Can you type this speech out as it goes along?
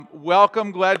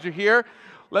Welcome, glad you're here.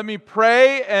 Let me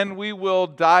pray and we will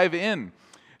dive in.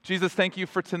 Jesus, thank you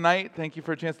for tonight. Thank you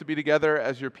for a chance to be together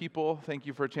as your people. Thank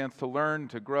you for a chance to learn,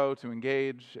 to grow, to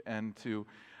engage, and to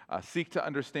seek to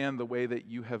understand the way that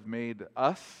you have made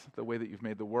us, the way that you've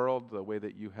made the world, the way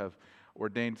that you have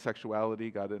ordained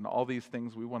sexuality. God, in all these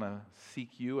things, we want to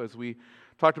seek you. As we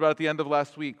talked about at the end of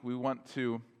last week, we want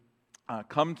to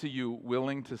come to you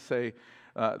willing to say,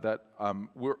 that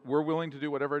we're willing to do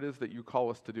whatever it is that you call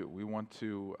us to do. We want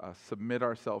to submit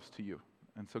ourselves to you.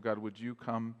 And so, God, would you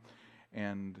come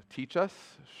and teach us,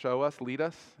 show us, lead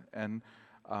us, and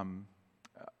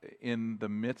in the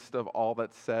midst of all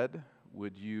that's said,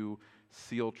 would you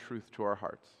seal truth to our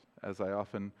hearts? As I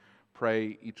often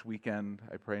pray each weekend,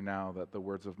 I pray now that the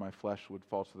words of my flesh would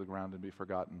fall to the ground and be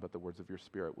forgotten, but the words of your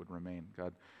Spirit would remain.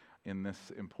 God, in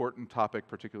this important topic,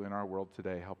 particularly in our world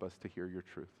today, help us to hear your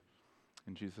truth.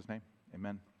 In Jesus' name,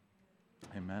 amen.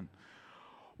 Amen.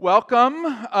 Welcome.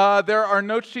 There are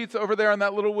note sheets over there on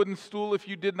that little wooden stool. If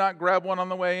you did not grab one on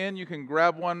the way in, you can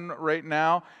grab one right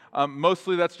now.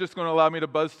 Mostly that's just going to allow me to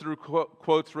buzz through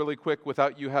quotes really quick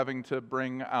without you having to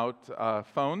bring out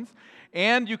phones.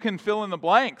 And you can fill in the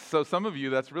blanks. So some of you,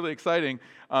 that's really exciting.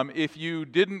 If you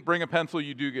didn't bring a pencil,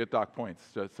 you do get dock points.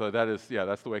 So that is,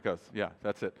 that's the way it goes. Yeah,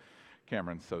 that's it.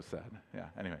 Cameron's so sad. Yeah,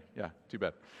 anyway, too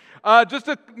bad.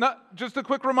 Just a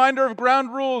quick reminder of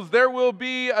ground rules. There will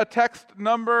be a text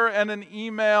number and an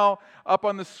email up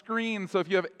on the screen. So if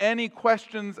you have any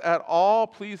questions at all,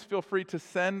 please feel free to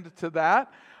send to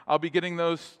that. I'll be getting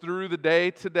those through the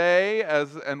day today,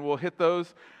 and we'll hit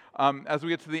those as we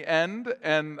get to the end,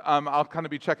 and I'll kind of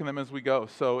be checking them as we go.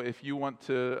 So if you want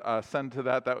to send to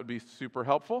that, that would be super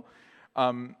helpful.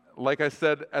 Like I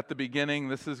said at the beginning,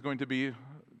 this is going to be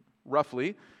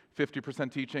roughly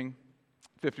 50% teaching,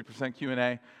 50%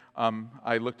 Q&A.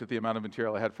 I looked at the amount of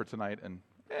material I had for tonight, and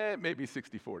maybe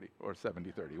 60-40 or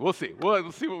 70-30. We'll see.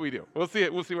 We'll see what we do. We'll see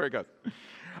where it goes.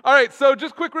 All right, so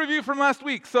just quick review from last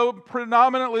week. So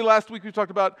predominantly last week we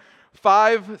talked about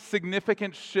 5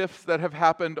 significant shifts that have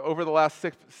happened over the last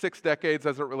six decades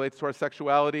as it relates to our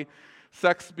sexuality.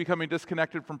 Sex becoming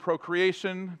disconnected from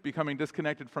procreation, becoming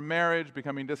disconnected from marriage,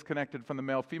 becoming disconnected from the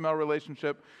male-female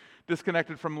relationship,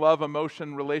 disconnected from love,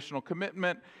 emotion, relational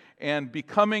commitment, and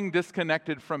becoming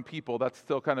disconnected from people. That's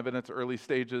still kind of in its early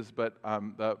stages, but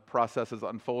the process is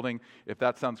unfolding. If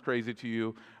that sounds crazy to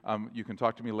you, you can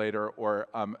talk to me later. Or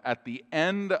at the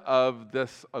end of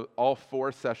this, all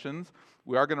 4 sessions,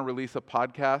 we are going to release a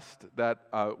podcast that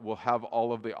will have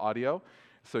all of the audio.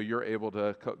 So you're able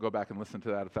to go back and listen to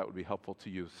that if that would be helpful to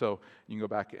you. So you can go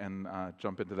back and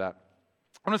jump into that.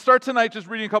 I'm going to start tonight just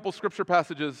reading a couple scripture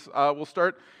passages. We'll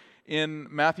start in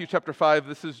Matthew chapter 5.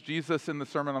 This is Jesus in the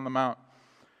Sermon on the Mount.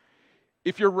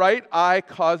 If your right eye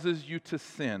causes you to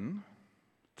sin,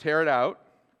 tear it out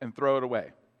and throw it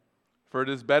away. For it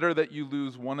is better that you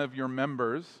lose one of your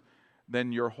members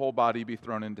than your whole body be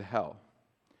thrown into hell.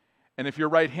 And if your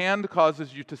right hand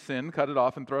causes you to sin, cut it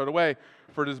off and throw it away.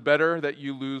 For it is better that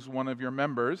you lose one of your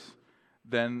members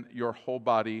than your whole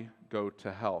body go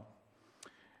to hell.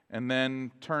 And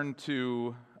then turn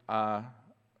to 1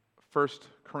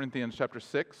 Corinthians chapter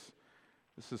 6.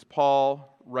 This is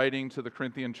Paul writing to the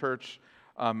Corinthian church,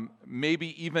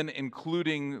 maybe even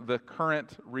including the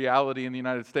current reality in the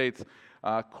United States.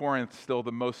 Corinth, still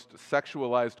the most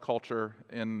sexualized culture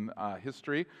in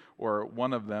history, or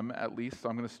one of them at least. So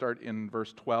I'm going to start in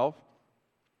verse 12.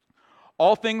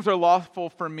 All things are lawful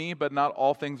for me, but not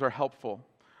all things are helpful.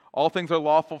 All things are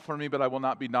lawful for me, but I will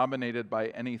not be dominated by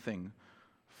anything.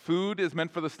 Food is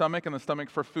meant for the stomach, and the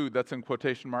stomach for food. That's in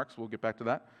quotation marks. We'll get back to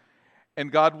that.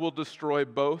 And God will destroy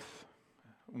both,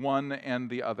 one and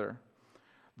the other.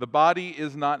 The body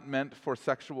is not meant for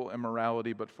sexual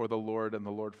immorality, but for the Lord, and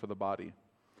the Lord for the body.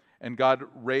 And God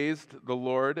raised the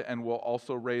Lord and will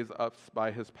also raise us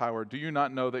by his power. Do you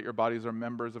not know that your bodies are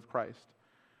members of Christ?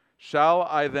 Shall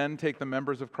I then take the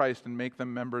members of Christ and make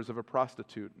them members of a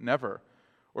prostitute? Never.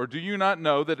 Or do you not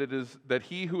know that it is that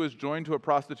he who is joined to a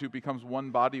prostitute becomes one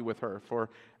body with her? For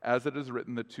as it is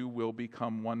written, the two will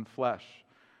become one flesh.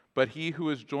 But he who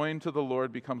is joined to the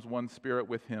Lord becomes one spirit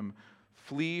with him.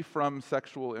 Flee from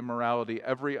sexual immorality.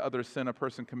 Every other sin a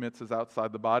person commits is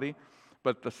outside the body,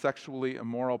 but the sexually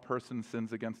immoral person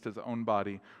sins against his own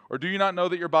body. Or do you not know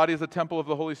that your body is a temple of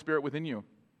the Holy Spirit within you,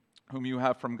 whom you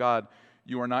have from God?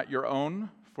 You are not your own,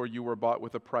 for you were bought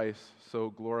with a price,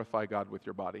 so glorify God with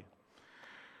your body.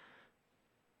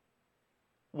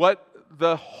 What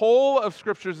the whole of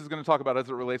Scriptures is going to talk about as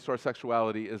it relates to our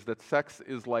sexuality is that sex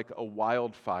is like a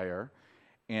wildfire,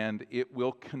 and it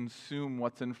will consume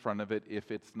what's in front of it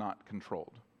if it's not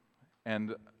controlled.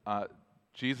 And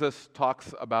Jesus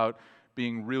talks about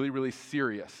being really, really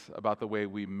serious about the way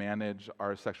we manage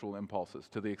our sexual impulses,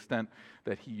 to the extent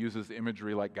that he uses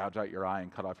imagery like gouge out your eye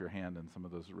and cut off your hand and some of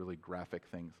those really graphic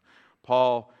things.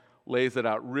 Paul lays it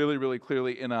out really, really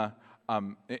clearly in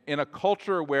a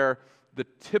culture where the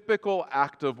typical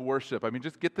act of worship, I mean,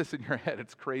 just get this in your head,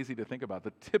 it's crazy to think about.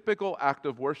 The typical act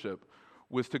of worship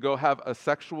was to go have a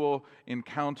sexual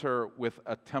encounter with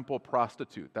a temple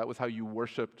prostitute. That was how you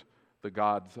worshiped the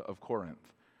gods of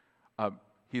Corinth.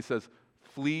 He says,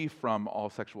 flee from all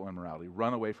sexual immorality.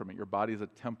 Run away from it. Your body is a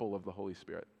temple of the Holy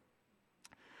Spirit.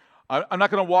 I'm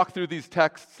not going to walk through these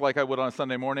texts like I would on a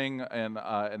Sunday morning in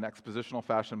an expositional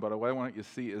fashion, but what I want you to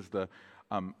see is the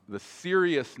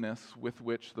seriousness with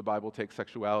which the Bible takes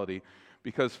sexuality.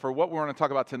 Because for what we want to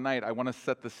talk about tonight, I want to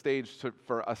set the stage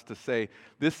for us to say,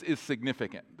 this is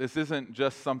significant. This isn't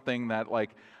just something that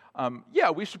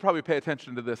we should probably pay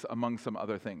attention to this among some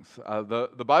other things.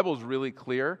 The Bible is really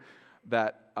clear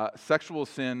that sexual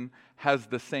sin has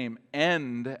the same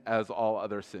end as all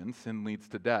other sins. Sin leads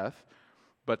to death.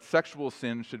 But sexual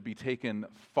sin should be taken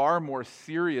far more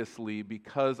seriously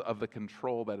because of the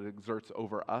control that it exerts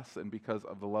over us and because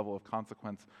of the level of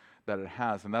consequence that it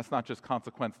has. And that's not just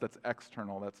consequence that's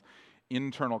external, that's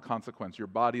internal consequence. Your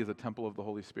body is a temple of the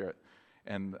Holy Spirit.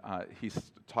 And he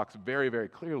talks very, very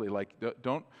clearly,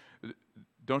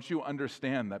 don't you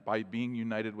understand that by being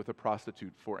united with a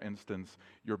prostitute, for instance,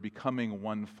 you're becoming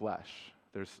one flesh?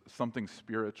 There's something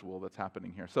spiritual that's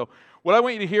happening here. So what I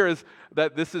want you to hear is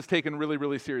that this is taken really,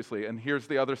 really seriously. And here's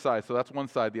the other side. So that's one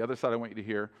side. The other side I want you to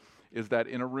hear is that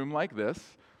in a room like this,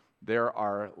 there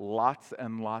are lots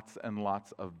and lots and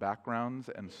lots of backgrounds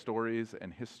and stories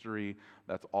and history.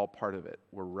 That's all part of it.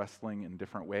 We're wrestling in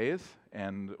different ways,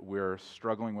 and we're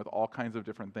struggling with all kinds of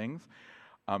different things.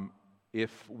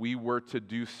 If we were to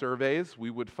do surveys, we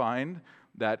would find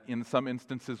that in some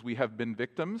instances we have been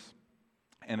victims,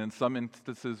 and in some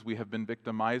instances we have been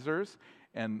victimizers,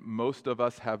 and most of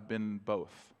us have been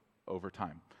both over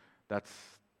time. That's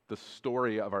the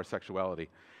story of our sexuality.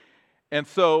 And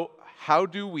so, how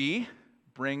do we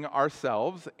bring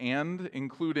ourselves, and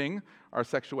including our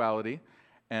sexuality,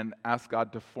 and ask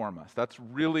God to form us? That's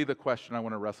really the question I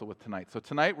want to wrestle with tonight. So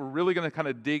tonight, we're really going to kind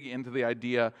of dig into the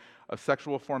idea of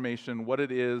sexual formation, what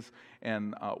it is,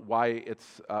 and why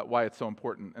it's so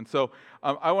important. And so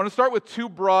I want to start with two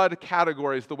broad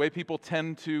categories, the way people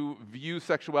tend to view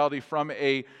sexuality from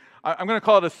I'm going to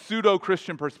call it a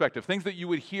pseudo-Christian perspective, things that you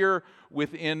would hear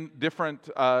within different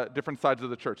sides of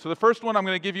the church. So the first one, I'm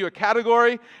going to give you a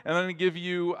category, and I'm going to give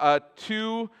you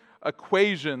two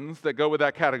equations that go with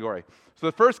that category. So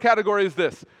the first category is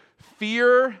this: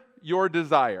 fear your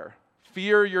desire.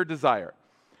 Fear your desire.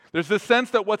 There's this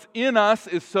sense that what's in us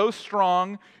is so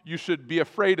strong, you should be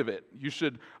afraid of it. You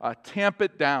should tamp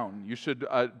it down. You should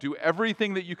do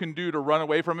everything that you can do to run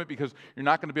away from it because you're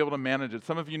not going to be able to manage it.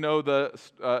 Some of you know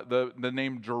the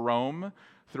name Jerome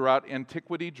throughout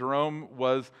antiquity. Jerome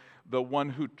was the one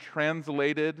who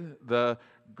translated the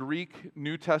Greek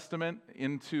New Testament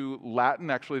into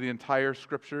Latin, actually the entire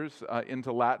scriptures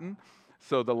into Latin.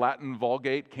 So the Latin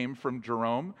Vulgate came from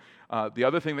Jerome. The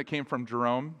other thing that came from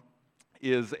Jerome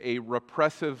is a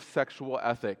repressive sexual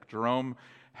ethic. Jerome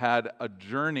had a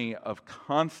journey of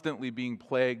constantly being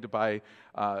plagued by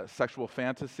sexual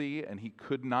fantasy, and he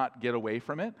could not get away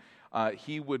from it.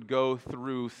 He would go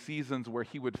through seasons where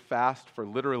he would fast for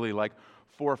literally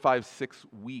 4, 5, 6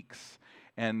 weeks.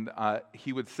 And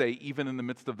he would say, even in the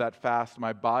midst of that fast,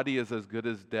 my body is as good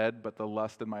as dead, but the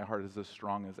lust in my heart is as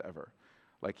strong as ever.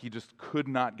 He just could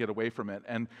not get away from it.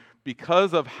 And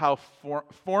because of how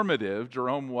formative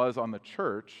Jerome was on the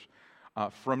church,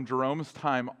 from Jerome's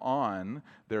time on,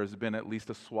 there's been at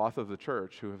least a swath of the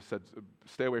church who have said,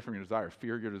 stay away from your desire,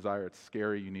 fear your desire, it's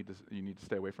scary, you need to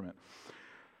stay away from it.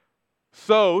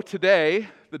 So today,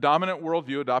 the dominant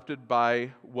worldview adopted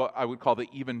by what I would call the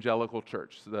evangelical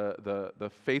church,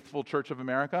 the faithful church of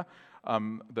America,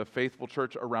 the faithful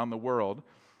church around the world,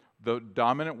 the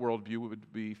dominant worldview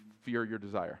would be fear your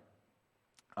desire.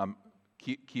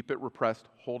 Keep it repressed,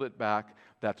 hold it back.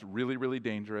 That's really, really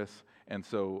dangerous, and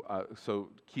so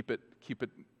keep it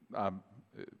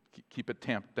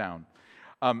tamped down.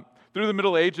 Through the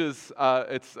Middle Ages,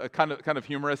 it's kind of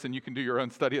humorous, and you can do your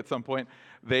own study at some point.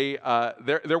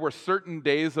 There were certain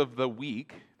days of the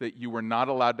week that you were not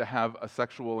allowed to have a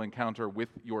sexual encounter with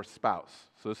your spouse.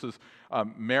 So this is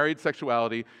married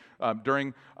sexuality.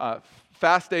 During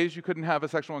fast days, you couldn't have a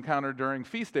sexual encounter. During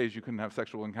feast days, you couldn't have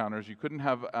sexual encounters. You couldn't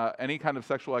have any kind of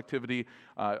sexual activity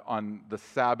on the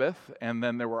Sabbath. And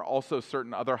then there were also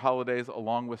certain other holidays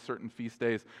along with certain feast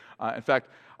days. In fact,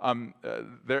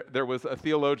 there was a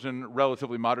theologian,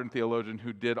 relatively modern theologian,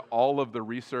 who did all of the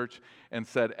research and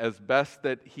said, as best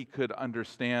that he could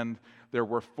understand, there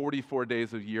were 44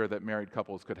 days a year that married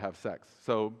couples could have sex.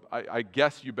 So I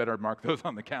guess you better mark those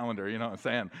on the calendar, you know what I'm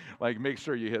saying? Like, make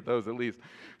sure you hit those at least.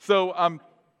 So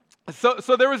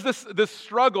there was this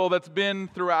struggle that's been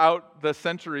throughout the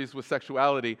centuries with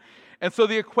sexuality. And so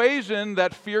the equation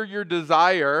that Fear Your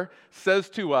Desire says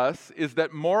to us is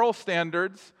that moral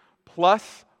standards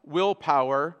plus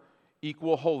willpower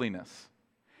equal holiness.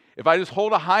 If I just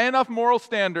hold a high enough moral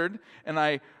standard and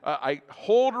I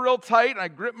hold real tight and I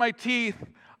grip my teeth,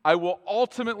 I will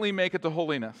ultimately make it to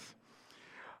holiness.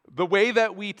 The way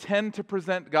that we tend to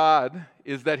present God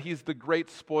is that He's the great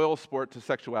spoil sport to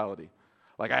sexuality.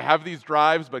 Like, I have these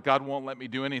drives, but God won't let me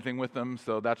do anything with them,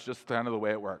 so that's just kind of the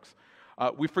way it works.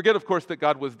 We forget, of course, that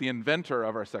God was the inventor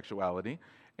of our sexuality,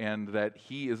 and that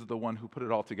He is the one who put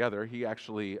it all together. He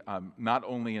actually not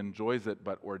only enjoys it,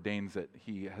 but ordains it.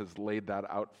 He has laid that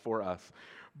out for us.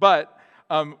 But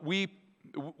we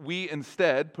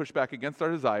instead push back against our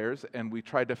desires, and we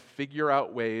try to figure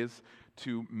out ways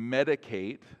to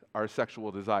medicate our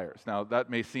sexual desires. Now, that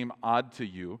may seem odd to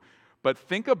you, but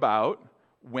think about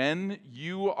when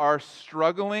you are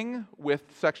struggling with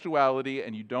sexuality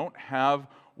and you don't have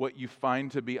what you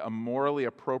find to be a morally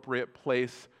appropriate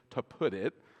place to put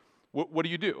it. What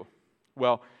do?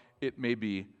 Well, it may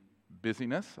be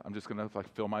busyness. I'm just going to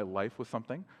fill my life with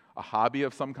something, a hobby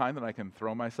of some kind that I can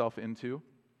throw myself into.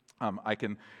 I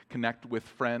can connect with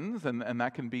friends, and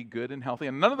that can be good and healthy.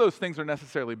 And none of those things are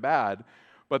necessarily bad,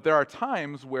 but there are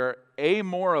times where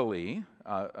amorally,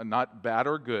 not bad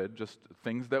or good, just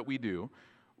things that we do,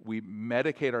 we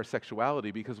medicate our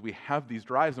sexuality because we have these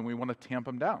drives and we want to tamp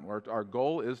them down. Our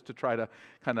goal is to try to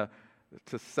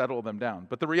to settle them down.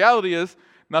 But the reality is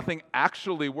nothing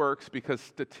actually works because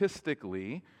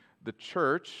statistically, the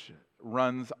church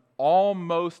runs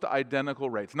almost identical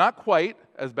rates. Not quite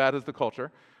as bad as the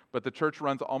culture, but the church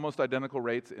runs almost identical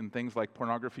rates in things like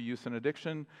pornography use and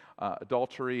addiction,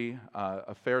 adultery,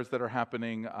 affairs that are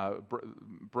happening,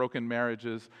 broken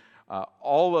marriages,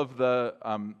 all of the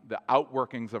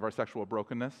outworkings of our sexual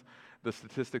brokenness. The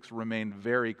statistics remain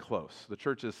very close. The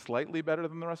church is slightly better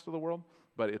than the rest of the world,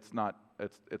 but it's not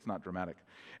dramatic.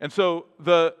 And so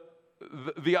the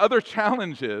other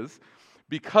challenge is,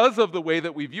 because of the way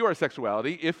that we view our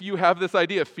sexuality, if you have this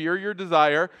idea, fear your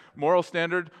desire, moral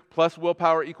standard plus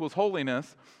willpower equals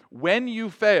holiness, when you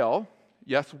fail,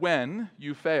 yes, when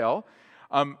you fail,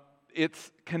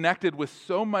 it's connected with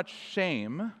so much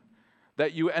shame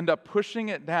that you end up pushing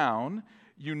it down.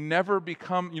 You never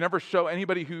show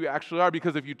anybody who you actually are,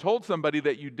 because if you told somebody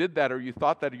that you did that or you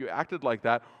thought that or you acted like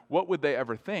that, what would they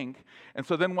ever think? And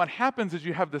so then what happens is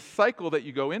you have this cycle that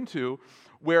you go into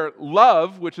where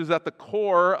love, which is at the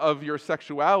core of your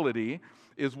sexuality,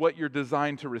 is what you're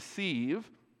designed to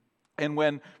receive. And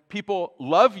when people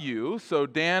love you, so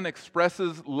Dan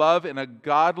expresses love in a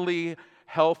godly,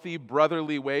 healthy,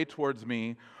 brotherly way towards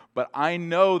me, but I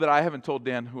know that I haven't told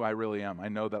Dan who I really am. I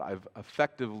know that I've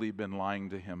effectively been lying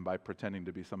to him by pretending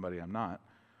to be somebody I'm not.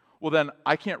 Well, then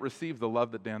I can't receive the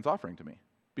love that Dan's offering to me.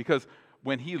 Because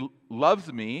when he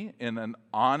loves me in an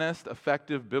honest,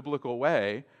 effective, biblical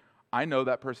way, I know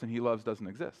that person he loves doesn't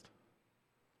exist.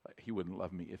 He wouldn't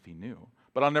love me if he knew.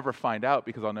 But I'll never find out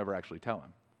because I'll never actually tell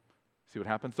him. See what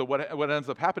happens? So what ends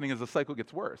up happening is the cycle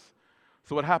gets worse.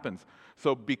 So what happens?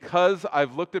 So because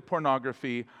I've looked at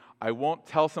pornography, I won't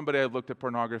tell somebody I've looked at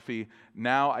pornography.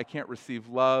 Now I can't receive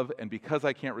love, and because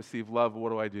I can't receive love,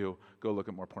 what do? Go look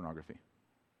at more pornography.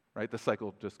 Right? The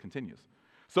cycle just continues.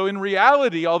 So in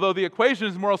reality, although the equation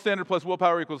is moral standard plus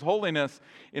willpower equals holiness,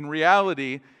 in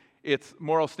reality, it's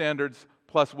moral standards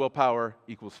plus willpower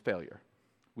equals failure.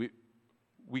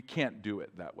 We can't do it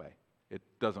that way. It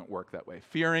doesn't work that way.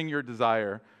 Fearing your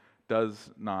desire does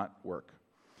not work.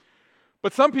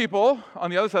 But some people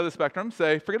on the other side of the spectrum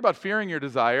say, forget about fearing your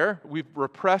desire. We've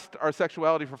repressed our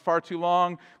sexuality for far too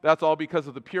long. That's all because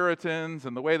of the Puritans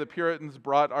and the way the Puritans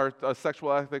brought our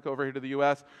sexual ethic over here to the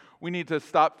U.S. We need to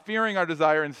stop fearing our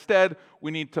desire. Instead,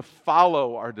 we need to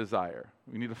follow our desire.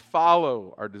 We need to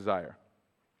follow our desire.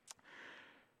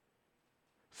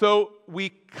 So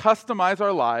we customize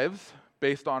our lives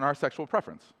based on our sexual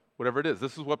preference, whatever it is.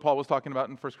 This is what Paul was talking about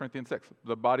in 1 Corinthians 6,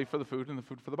 the body for the food and the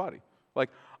food for the body. Like,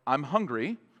 I'm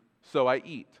hungry, so I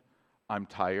eat. I'm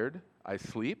tired, I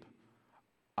sleep,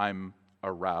 I'm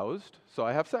aroused, so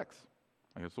I have sex.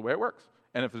 Like, that's the way it works.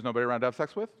 And if there's nobody around to have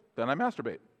sex with, then I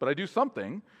masturbate. But I do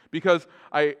something because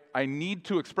I need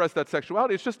to express that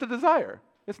sexuality. It's just a desire.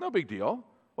 It's no big deal.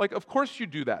 Like, of course you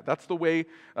do that. That's the way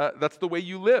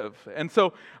you live. And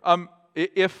so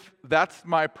if that's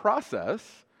my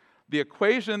process, the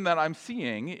equation that I'm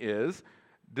seeing is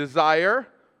desire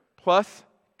plus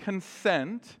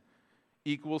consent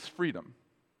equals freedom.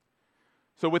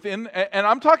 So and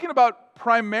I'm talking about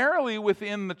primarily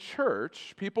within the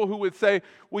church, people who would say,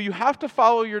 well, you have to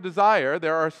follow your desire.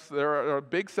 There are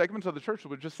big segments of the church that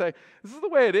would just say, this is the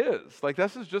way it is. Like,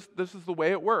 this is the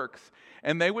way it works.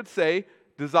 And they would say,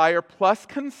 desire plus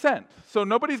consent. So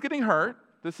nobody's getting hurt.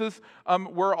 This is,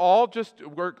 we're all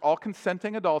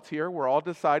consenting adults here. We're all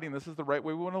deciding this is the right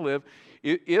way we want to live.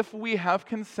 If we have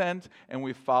consent and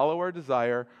we follow our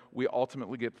desire, we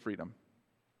ultimately get freedom.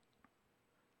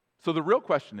 So the real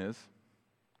question is,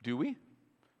 do we?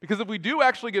 Because if we do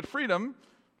actually get freedom,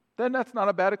 then that's not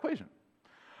a bad equation.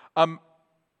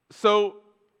 So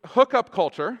hookup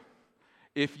culture,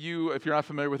 if you're not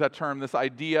familiar with that term, this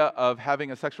idea of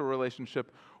having a sexual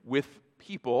relationship with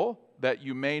people that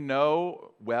you may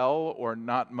know well or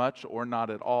not much or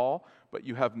not at all, but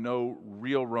you have no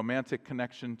real romantic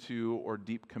connection to or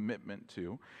deep commitment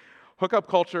to. Hookup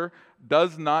culture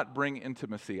does not bring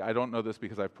intimacy. I don't know this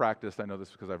because I've practiced. I know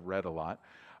this because I've read a lot.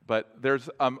 But there's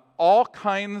all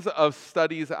kinds of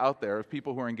studies out there of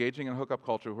people who are engaging in hookup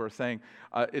culture who are saying,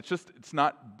 it's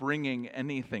not bringing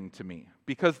anything to me.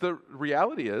 Because the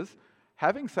reality is,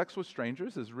 having sex with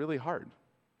strangers is really hard.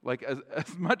 Like,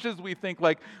 as much as we think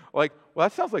well,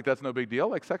 that sounds like that's no big deal.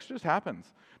 Like, sex just happens.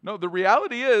 No, the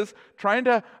reality is, trying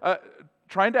to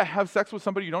have sex with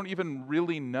somebody you don't even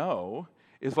really know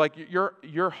is like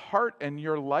your heart and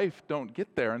your life don't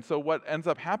get there. And so what ends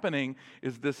up happening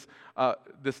is this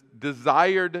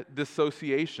desired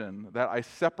dissociation that I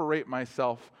separate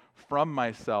myself from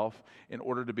myself in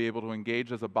order to be able to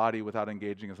engage as a body without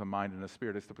engaging as a mind and a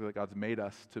spirit. It's simply that God's made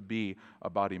us to be a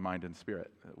body, mind, and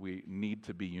spirit. We need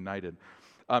to be united.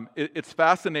 It's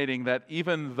fascinating that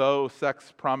even though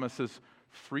sex promises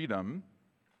freedom,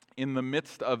 in the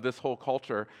midst of this whole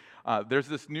culture, there's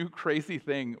this new crazy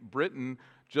thing. Britain,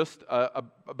 just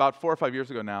about 4 or 5 years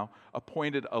ago now,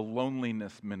 appointed a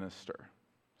loneliness minister.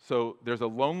 So there's a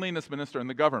loneliness minister in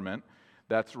the government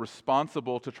that's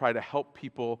responsible to try to help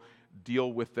people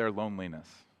deal with their loneliness.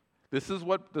 This is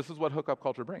what hookup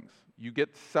culture brings. You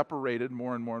get separated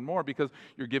more and more and more because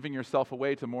you're giving yourself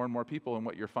away to more and more people, and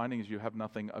what you're finding is you have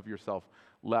nothing of yourself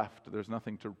left. There's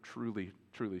nothing to truly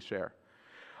share.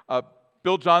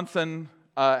 Bill Johnson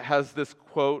has this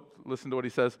quote. Listen to what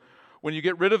he says. When you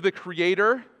get rid of the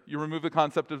creator, you remove the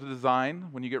concept of the design.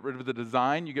 When you get rid of the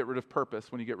design, you get rid of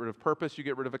purpose. When you get rid of purpose, you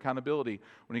get rid of accountability.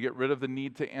 When you get rid of the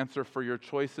need to answer for your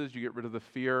choices, you get rid of the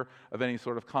fear of any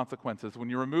sort of consequences. When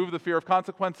you remove the fear of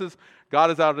consequences,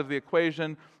 God is out of the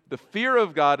equation. The fear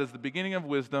of God is the beginning of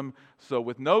wisdom. So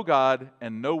with no God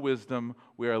and no wisdom,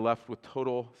 we are left with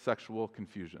total sexual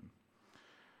confusion.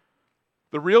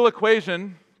 The real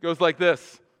equation goes like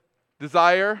this.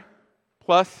 Desire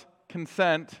plus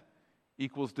consent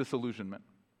equals disillusionment.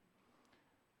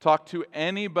 Talk to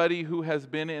anybody who has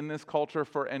been in this culture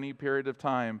for any period of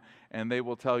time, and they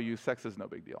will tell you sex is no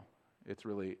big deal. It's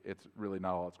really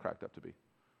not all it's cracked up to be.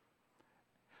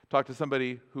 Talk to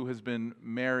somebody who has been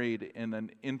married in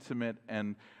an intimate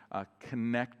and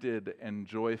connected and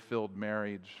joy-filled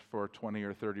marriage for 20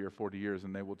 or 30 or 40 years,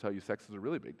 and they will tell you sex is a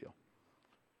really big deal.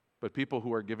 But people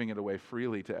who are giving it away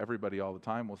freely to everybody all the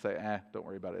time will say, don't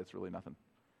worry about it, it's really nothing.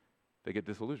 They get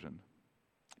disillusioned.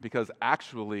 Because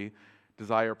actually,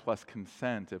 desire plus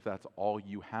consent, if that's all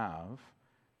you have,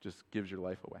 just gives your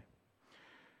life away.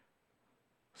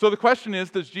 So the question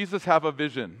is, does Jesus have a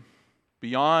vision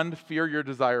beyond fear your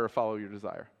desire or follow your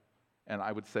desire? And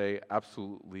I would say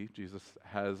absolutely, Jesus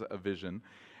has a vision.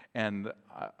 And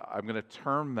I'm going to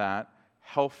term that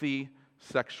healthy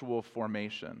sexual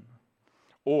formation,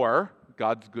 or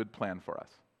God's good plan for us.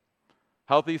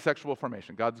 Healthy sexual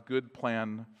formation, God's good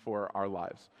plan for our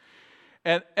lives.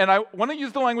 And I want to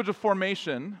use the language of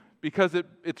formation because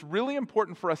it's really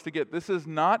important for us to get. This is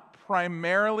not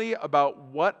primarily about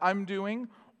what I'm doing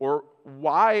or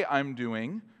why I'm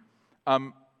doing,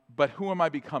 but who am I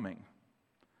becoming?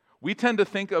 We tend to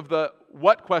think of the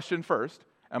what question first.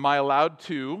 Am I allowed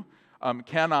to?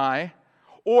 Can I?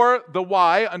 Or the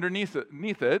why underneath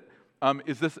it.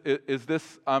 Is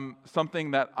this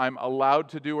something that I'm allowed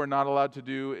to do or not allowed to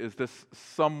do? Is this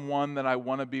someone that I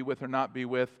want to be with or not be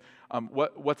with?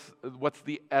 What's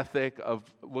the ethic of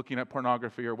looking at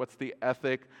pornography, or what's the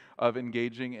ethic of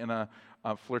engaging in a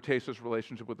flirtatious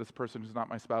relationship with this person who's not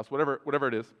my spouse, whatever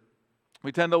it is.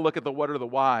 We tend to look at the what or the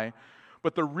why,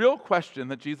 but the real question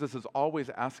that Jesus is always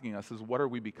asking us is, what are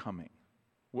we becoming?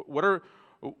 What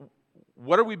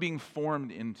are we being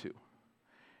formed into?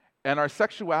 And our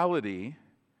sexuality,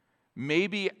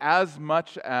 maybe as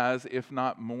much as, if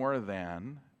not more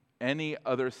than, any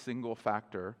other single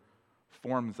factor,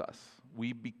 forms us.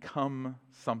 We become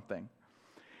something.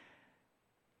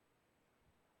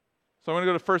 So I'm going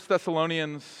to go to 1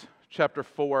 Thessalonians chapter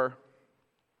 4.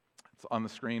 It's on the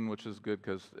screen, which is good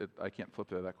because I can't flip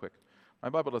there that quick. My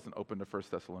Bible doesn't open to 1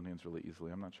 Thessalonians really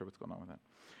easily. I'm not sure what's going on with that.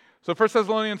 So 1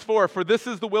 Thessalonians 4, for this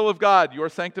is the will of God, your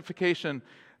sanctification,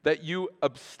 that you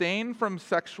abstain from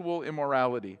sexual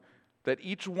immorality, that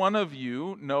each one of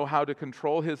you know how to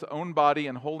control his own body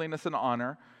in holiness and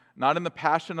honor, not in the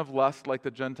passion of lust like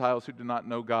the Gentiles who do not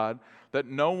know God, that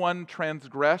no one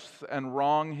transgress and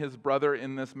wrong his brother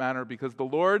in this manner, because the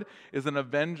Lord is an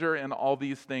avenger in all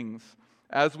these things,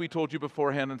 as we told you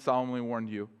beforehand and solemnly warned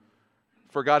you.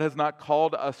 For God has not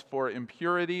called us for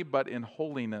impurity, but in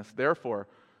holiness. Therefore,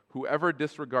 whoever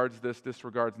disregards this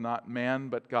disregards not man,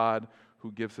 but God,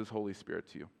 who gives his Holy Spirit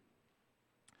to you.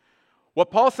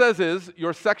 What Paul says is,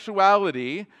 your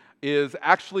sexuality is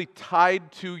actually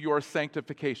tied to your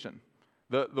sanctification.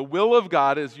 The will of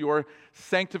God is your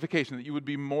sanctification, that you would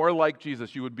be more like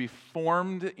Jesus. You would be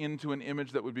formed into an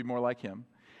image that would be more like him.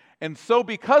 And so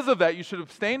because of that, you should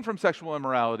abstain from sexual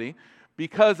immorality,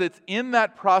 because it's in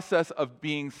that process of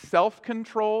being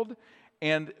self-controlled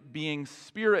and being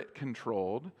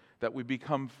spirit-controlled that we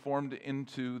become formed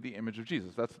into the image of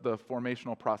Jesus. That's the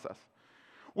formational process,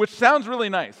 which sounds really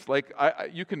nice. Like,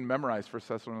 you can memorize 1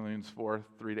 Thessalonians 4,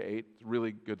 3-8. It's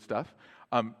really good stuff.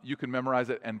 You can memorize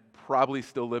it and probably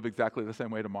still live exactly the same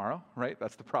way tomorrow, right?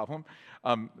 That's the problem.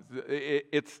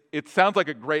 It sounds like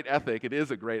a great ethic. It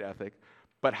is a great ethic.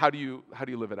 But how do you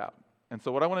live it out? And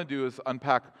so what I want to do is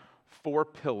unpack 4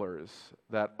 pillars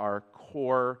that are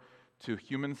core to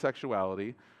human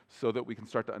sexuality so that we can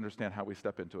start to understand how we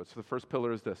step into it. So the first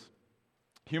pillar is this.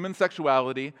 Human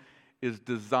sexuality is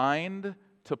designed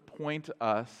to point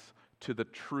us to the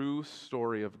true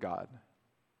story of God.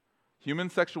 Human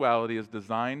sexuality is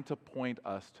designed to point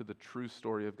us to the true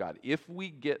story of God. If we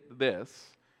get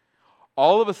this,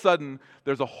 all of a sudden,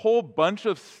 there's a whole bunch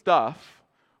of stuff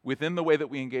within the way that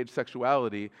we engage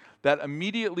sexuality that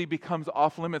immediately becomes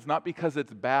off limits, not because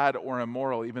it's bad or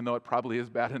immoral, even though it probably is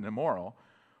bad and immoral,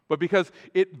 but because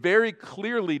it very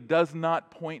clearly does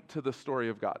not point to the story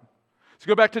of God. So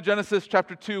go back to Genesis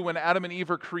chapter 2, when Adam and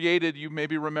Eve are created. You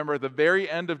maybe remember at the very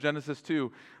end of Genesis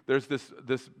 2, there's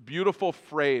this beautiful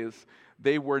phrase,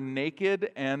 they were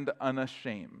naked and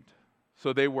unashamed.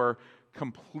 So they were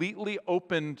completely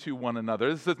open to one another.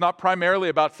 This is not primarily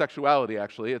about sexuality,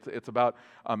 actually. It's about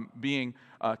being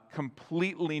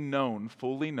completely known,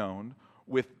 fully known,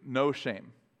 with no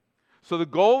shame. So the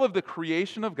goal of the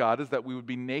creation of God is that we would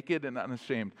be naked and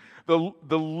unashamed. The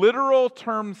literal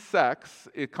term sex,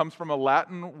 it comes from a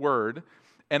Latin word,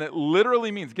 and it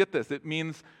literally means, get this, it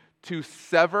means to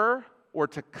sever or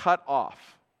to cut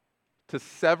off. To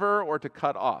sever or to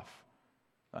cut off.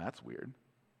 Now, that's weird.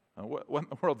 What in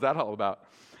the world is that all about?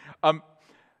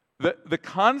 The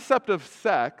concept of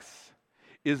sex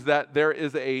is that there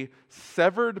is a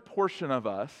severed portion of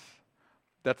us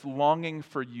that's longing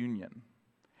for union.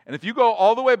 And if you go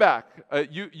all the way back,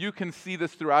 you can see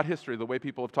this throughout history, the way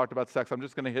people have talked about sex. I'm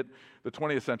just going to hit the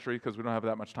 20th century because we don't have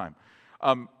that much time.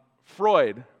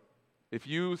 Freud, if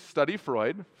you study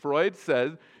Freud, Freud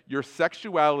says your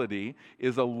sexuality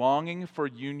is a longing for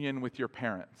union with your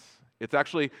parents. It's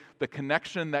actually the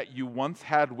connection that you once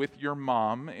had with your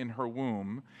mom in her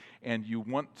womb, and you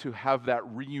want to have that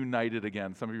reunited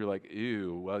again. Some of you are like,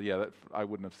 ew, well, yeah, I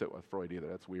wouldn't have sit with Freud either.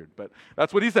 That's weird, but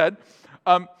that's what he said.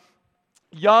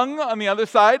 Jung, on the other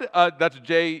side, that's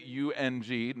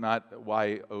J-U-N-G, not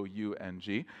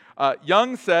Y-O-U-N-G.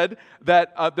 Jung said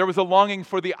that there was a longing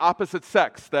for the opposite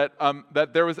sex, that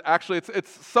there was actually,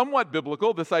 it's somewhat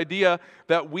biblical, this idea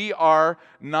that we are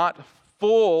not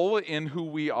full in who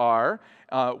we are.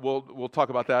 We'll talk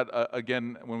about that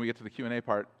again when we get to the Q&A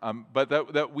part. But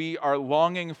that we are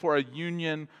longing for a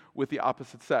union with the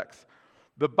opposite sex.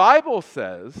 The Bible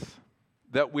says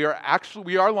that we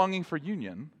are longing for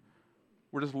union.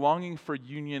 We're just longing for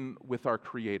union with our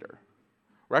Creator.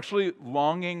 We're actually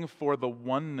longing for the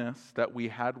oneness that we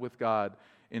had with God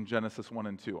in Genesis 1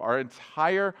 and 2. Our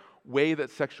entire way that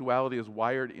sexuality is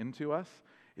wired into us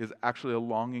is actually a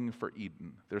longing for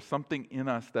Eden. There's something in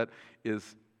us that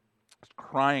is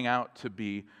crying out to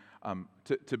be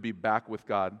back with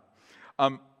God.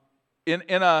 Um, in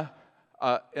an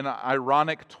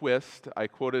ironic twist, I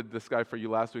quoted this guy for you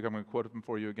last week. I'm going to quote him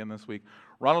for you again this week.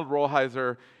 Ronald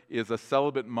Rolheiser is a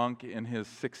celibate monk in his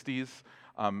 60s.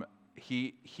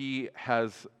 He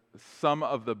has some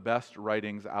of the best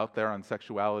writings out there on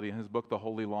sexuality. In his book, The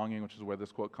Holy Longing, which is where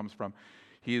this quote comes from,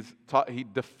 he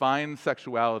defines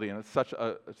sexuality, and it's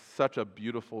such a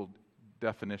beautiful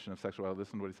definition of sexuality.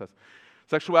 Listen to what he says.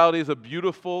 Sexuality is a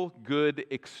beautiful, good,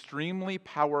 extremely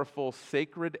powerful,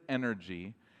 sacred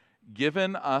energy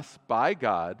given us by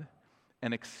God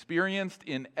and experienced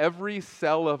in every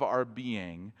cell of our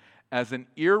being as an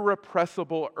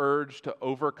irrepressible urge to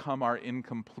overcome our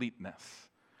incompleteness,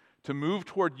 to move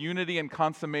toward unity and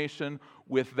consummation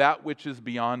with that which is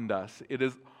beyond us. It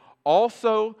is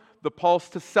also the pulse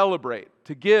to celebrate,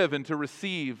 to give and to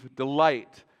receive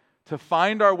delight, to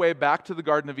find our way back to the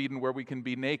Garden of Eden where we can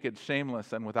be naked,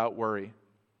 shameless, and without worry.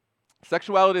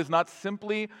 Sexuality is not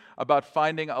simply about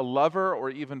finding a lover or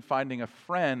even finding a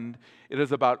friend. It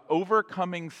is about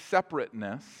overcoming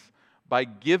separateness by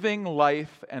giving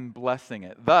life and blessing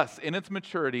it. Thus, in its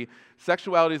maturity,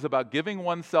 sexuality is about giving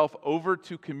oneself over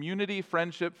to community,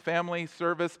 friendship, family,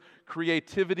 service,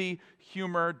 creativity,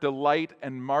 humor, delight,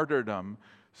 and martyrdom,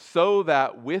 so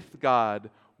that with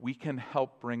God, we can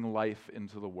help bring life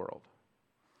into the world.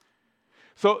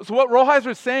 So what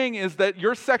Rolheiser is saying is that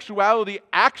your sexuality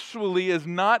actually is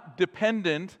not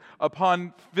dependent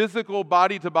upon physical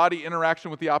body-to-body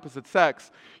interaction with the opposite sex.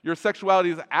 Your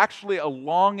sexuality is actually a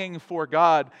longing for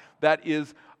God that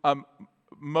is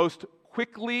most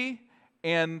quickly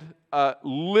and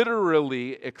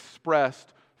literally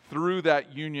expressed through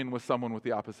that union with someone with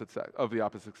the opposite sex,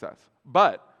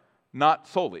 but not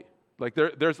solely. Like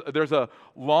there's a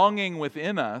longing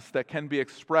within us that can be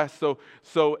expressed. So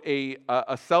a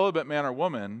celibate man or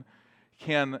woman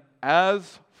can,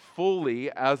 as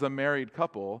fully as a married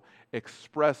couple,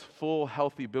 express full,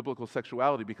 healthy biblical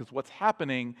sexuality, because what's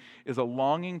happening is a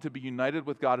longing to be united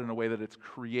with God in a way that it's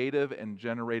creative and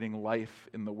generating life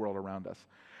in the world around us.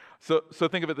 So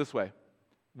think of it this way.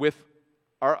 With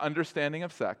our understanding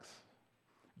of sex,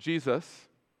 Jesus,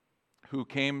 who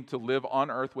came to live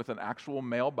on earth with an actual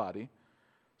male body,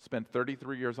 spent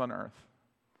 33 years on earth.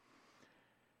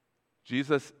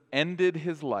 Jesus ended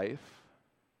his life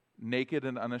naked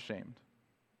and unashamed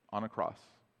on a cross.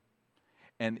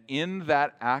 And in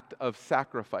that act of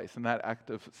sacrifice, in that act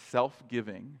of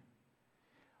self-giving,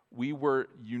 we were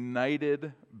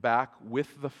united back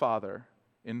with the Father,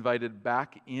 invited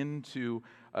back into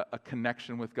a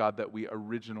connection with God that we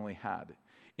originally had.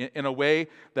 In a way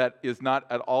that is not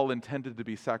at all intended to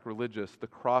be sacrilegious, the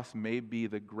cross may be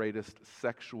the greatest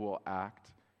sexual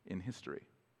act in history.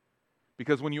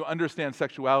 Because when you understand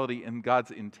sexuality in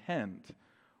God's intent,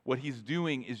 what he's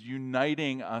doing is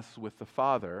uniting us with the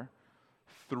Father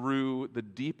through the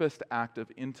deepest act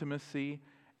of intimacy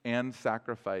and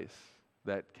sacrifice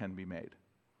that can be made.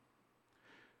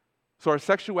 So our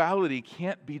sexuality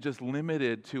can't be just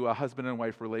limited to a husband and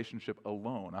wife relationship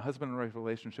alone. A husband and wife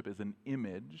relationship is an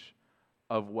image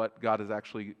of what God has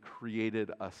actually created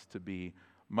us to be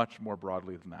much more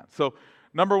broadly than that. So,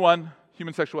 number one,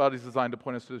 human sexuality is designed to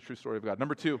point us to the true story of God.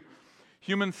 Number two,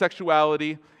 human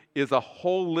sexuality is a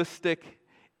holistic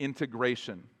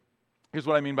integration. Here's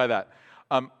what I mean by that.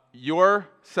 Your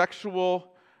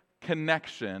sexual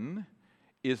connection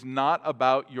is not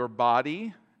about your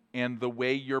body and the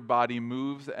way your body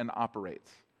moves and operates.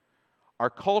 Our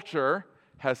culture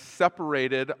has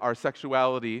separated our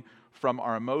sexuality from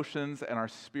our emotions and our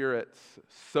spirits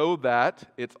so that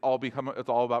it's all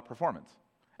about performance.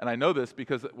 And I know this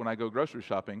because when I go grocery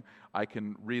shopping, I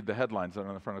can read the headlines that are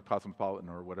on the front of Cosmopolitan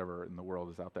or whatever in the world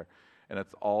is out there. And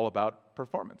it's all about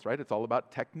performance, right? It's all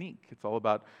about technique. It's all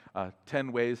about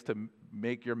 10 ways to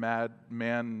make your mad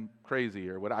man crazy,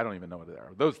 or what, I don't even know what they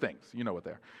are. Those things, you know what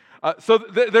they are.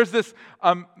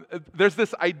 There's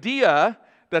this idea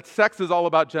that sex is all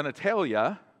about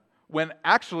genitalia, when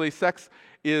actually sex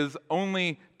is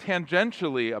only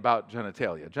tangentially about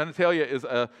genitalia. Genitalia is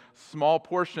a small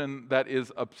portion that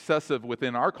is obsessive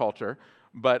within our culture,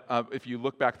 but if you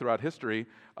look back throughout history,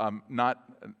 not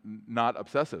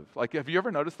obsessive. Like, have you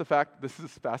ever noticed the fact, this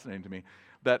is fascinating to me,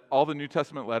 that all the New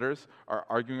Testament letters are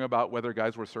arguing about whether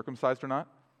guys were circumcised or not?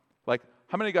 Like,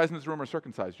 how many guys in this room are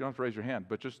circumcised? You don't have to raise your hand,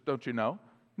 but just don't you know?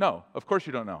 No, of course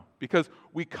you don't know, because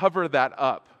we cover that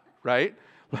up, right?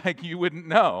 Like, you wouldn't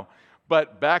know.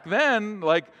 But back then,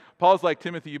 like, Paul's like,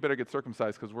 Timothy, you better get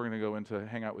circumcised because we're going to go in to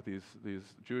hang out with these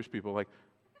Jewish people. Like,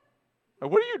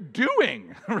 what are you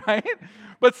doing, right?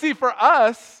 But see, for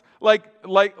us, Like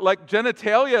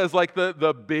genitalia is like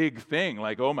the big thing.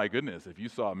 Like, oh my goodness, if you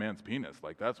saw a man's penis,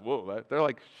 like that's whoa. They're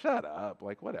like, shut up,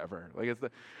 like whatever. Like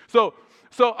so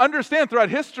understand throughout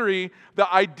history,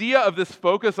 the idea of this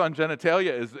focus on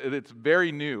genitalia it's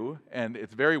very new and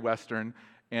it's very Western,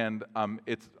 and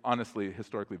it's honestly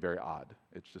historically very odd.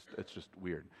 It's just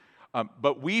weird.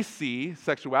 But we see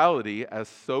sexuality as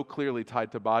so clearly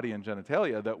tied to body and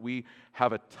genitalia that we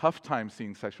have a tough time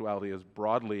seeing sexuality as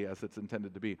broadly as it's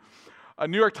intended to be. A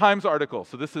New York Times article,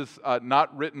 so this is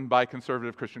not written by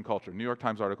conservative Christian culture, New York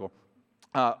Times article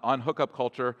on hookup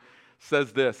culture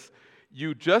says this: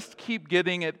 you just keep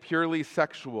getting it purely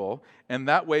sexual, and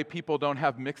that way people don't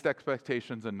have mixed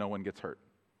expectations and no one gets hurt.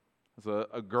 There's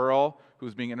a girl who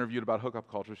was being interviewed about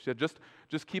hookup culture. She said,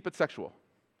 just keep it sexual.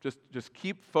 Just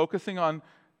keep focusing on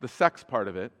the sex part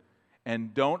of it,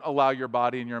 and don't allow your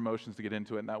body and your emotions to get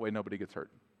into it, and that way nobody gets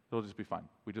hurt. It'll just be fine.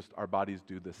 Our bodies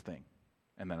do this thing,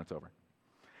 and then it's over.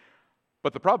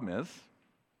 But the problem is,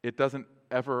 it doesn't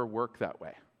ever work that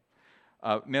way.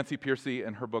 Nancy Pearcey,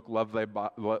 in her book, Love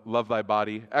Thy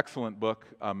Body, excellent book,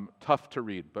 tough to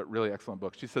read, but really excellent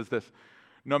book. She says this: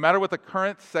 no matter what the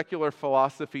current secular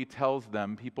philosophy tells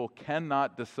them, people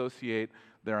cannot dissociate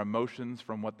their emotions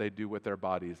from what they do with their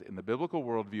bodies. In the biblical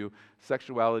worldview,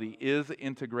 sexuality is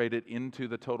integrated into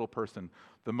the total person.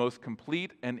 The most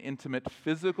complete and intimate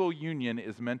physical union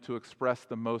is meant to express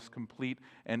the most complete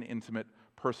and intimate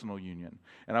personal union.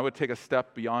 And I would take a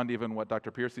step beyond even what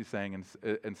Dr. Pearcey's saying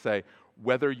and say,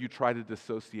 whether you try to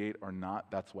dissociate or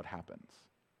not, that's what happens.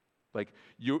 Like,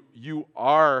 you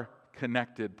are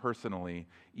connected personally,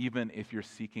 even if you're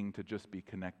seeking to just be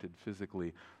connected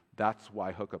physically. That's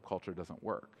why hookup culture doesn't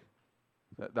work.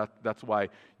 That's why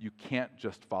you can't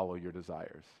just follow your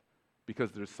desires,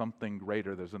 because there's something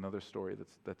greater. There's another story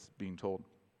that's being told.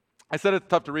 I said it's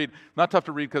tough to read. Not tough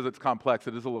to read because it's complex.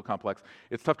 It is a little complex.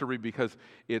 It's tough to read because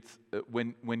it's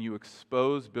when you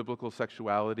expose biblical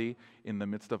sexuality in the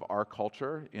midst of our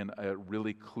culture in a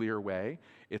really clear way,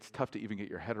 it's tough to even get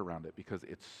your head around it because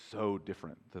it's so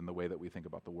different than the way that we think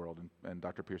about the world. And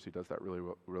Dr. Pearcey does that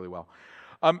really well.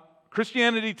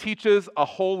 Christianity teaches a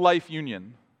whole life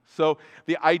union. So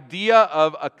the idea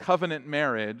of a covenant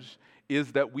marriage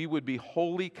is that we would be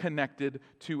wholly connected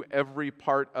to every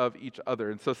part of each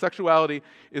other. And so sexuality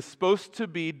is supposed to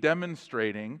be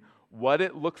demonstrating what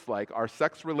it looks like, our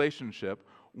sex relationship,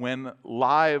 when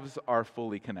lives are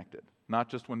fully connected, not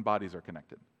just when bodies are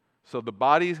connected. So the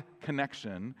body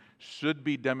connection should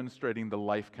be demonstrating the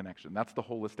life connection. That's the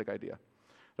holistic idea.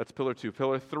 That's pillar 2.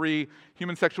 Pillar 3,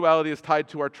 human sexuality is tied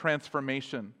to our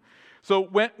transformation. So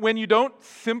when you don't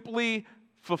simply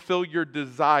fulfill your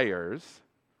desires,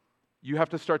 you have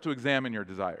to start to examine your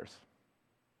desires.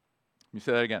 Let me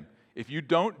say that again. If you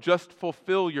don't just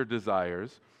fulfill your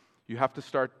desires, you have to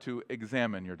start to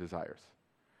examine your desires.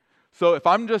 So if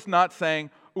I'm just not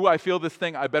saying, ooh, I feel this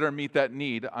thing, I better meet that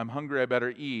need. I'm hungry, I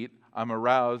better eat. I'm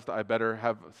aroused, I better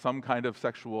have some kind of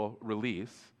sexual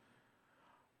release.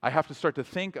 I have to start to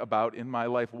think about in my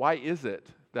life, why is it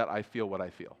that I feel what I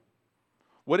feel?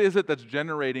 What is it that's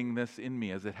generating this in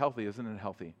me? Is it healthy? Isn't it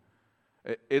healthy?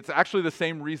 It's actually the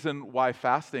same reason why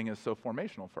fasting is so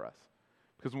formational for us.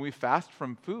 Because when we fast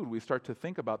from food, we start to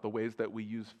think about the ways that we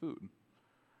use food.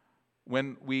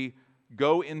 When we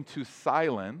go into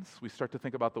silence, we start to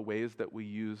think about the ways that we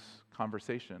use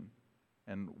conversation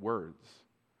and words.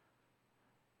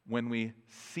 When we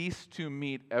cease to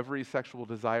meet every sexual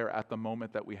desire at the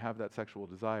moment that we have that sexual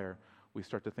desire, we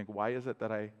start to think, why is it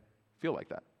that I feel like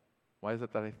that? Why is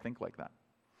it that I think like that?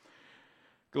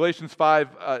 Galatians 5,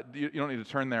 you don't need to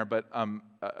turn there, but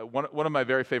one of my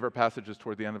very favorite passages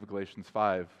toward the end of Galatians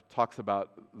 5 talks about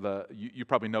you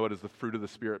probably know it as the fruit of the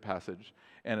Spirit passage,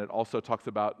 and it also talks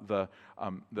about the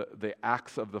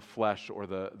acts of the flesh, or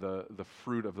the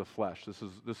fruit of the flesh.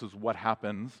 This is what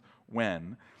happens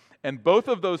when. And both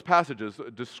of those passages,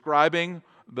 describing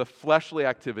the fleshly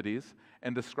activities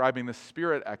and describing the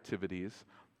spirit activities,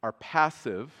 are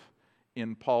passive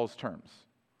in Paul's terms.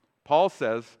 Paul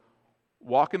says,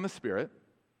 walk in the Spirit,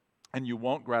 and you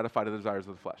won't gratify the desires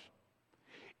of the flesh.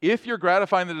 If you're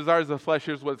gratifying the desires of the flesh,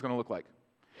 here's what it's going to look like.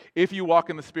 If you walk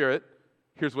in the Spirit,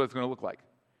 here's what it's going to look like.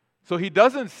 So he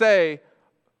doesn't say,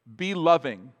 be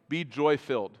loving, be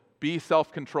joy-filled, be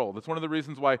self-controlled. That's one of the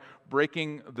reasons why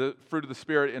breaking the fruit of the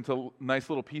Spirit into nice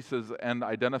little pieces and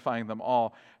identifying them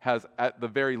all has, at the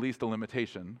very least, a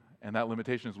limitation. And that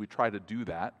limitation is we try to do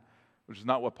that, which is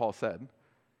not what Paul said.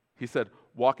 He said,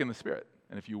 walk in the Spirit.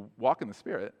 And if you walk in the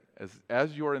Spirit,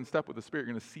 as you're in step with the Spirit,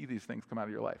 you're going to see these things come out of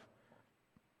your life.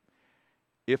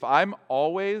 If I'm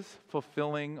always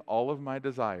fulfilling all of my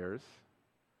desires,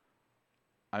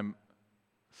 I'm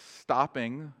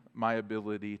stopping my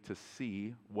ability to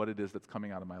see what it is that's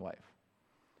coming out of my life.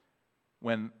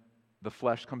 When the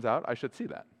flesh comes out, I should see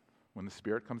that. When the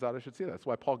Spirit comes out, I should see that. That's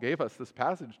why Paul gave us this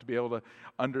passage to be able to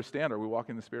understand, are we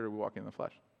walking in the Spirit or are we walking in the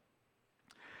flesh?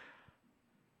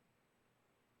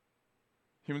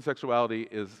 Human sexuality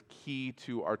is key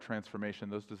to our transformation.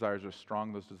 Those desires are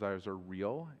strong, those desires are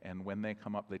real, and when they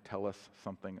come up, they tell us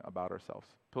something about ourselves.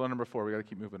 Pillar number 4, we got to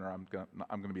keep moving, or I'm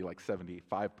going to be like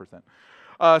 75%.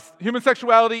 Human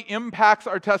sexuality impacts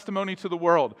our testimony to the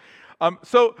world.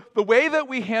 So the way that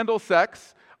we handle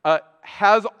sex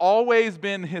has always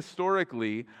been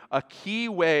historically a key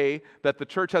way that the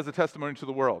church has a testimony to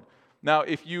the world. Now,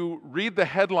 if you read the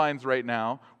headlines right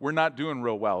now, we're not doing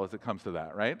real well as it comes to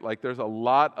that, right? Like there's a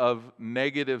lot of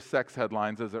negative sex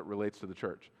headlines as it relates to the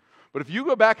church. But if you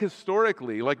go back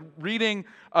historically, like reading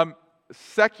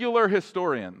secular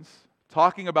historians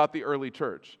talking about the early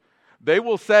church, they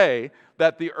will say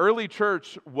that the early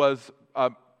church was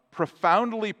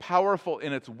profoundly powerful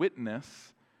in its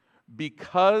witness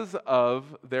because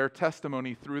of their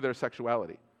testimony through their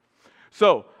sexuality.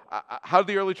 So, how did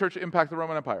the early church impact the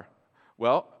Roman Empire?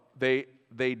 Well, they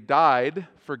died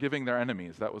forgiving their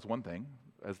enemies. That was one thing.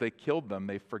 As they killed them,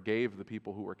 they forgave the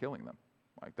people who were killing them.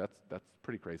 Like that's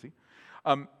pretty crazy.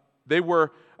 They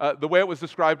were the way it was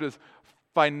described as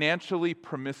financially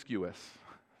promiscuous.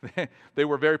 They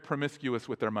were very promiscuous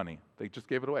with their money. They just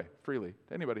gave it away freely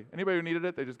to anybody. Anybody who needed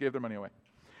it, they just gave their money away.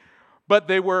 But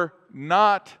they were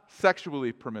not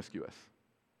sexually promiscuous.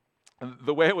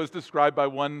 The way it was described by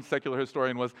one secular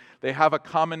historian was, they have a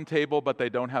common table, but they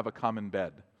don't have a common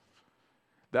bed.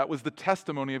 That was the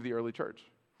testimony of the early church.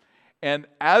 And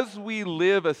as we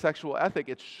live a sexual ethic,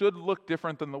 it should look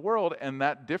different than the world, and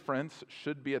that difference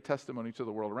should be a testimony to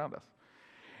the world around us.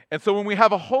 And so when we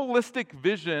have a holistic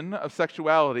vision of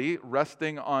sexuality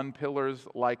resting on pillars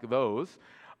like those,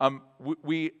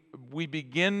 we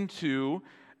begin to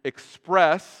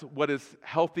express what is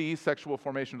healthy sexual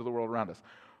formation to the world around us.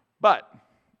 But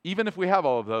even if we have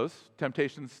all of those,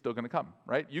 temptation's still going to come,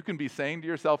 right? You can be saying to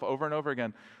yourself over and over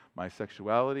again, my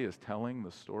sexuality is telling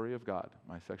the story of God.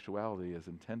 My sexuality is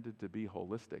intended to be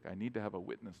holistic. I need to have a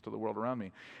witness to the world around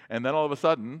me. And then all of a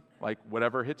sudden, like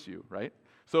whatever hits you, right?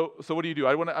 So what do?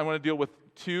 I want to deal with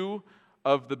two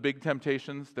of the big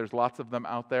temptations. There's lots of them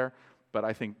out there. But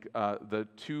I think the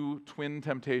two twin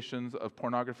temptations of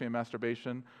pornography and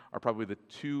masturbation are probably the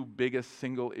two biggest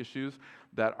single issues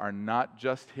that are not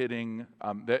just hitting,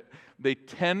 that they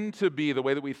tend to be, the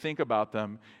way that we think about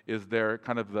them is they're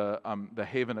kind of the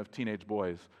haven of teenage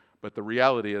boys. But the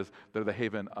reality is they're the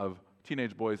haven of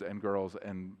teenage boys and girls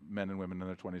and men and women in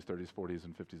their 20s, 30s, 40s,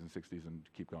 and 50s and 60s, and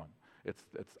keep going. It's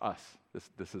us.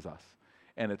 This is us.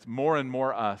 And it's more and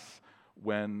more us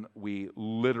when we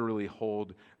literally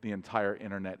hold the entire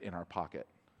internet in our pocket.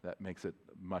 That makes it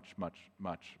much, much,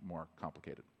 much more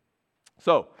complicated.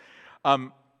 So,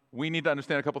 we need to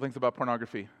understand a couple things about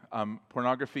pornography.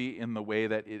 Pornography, in the way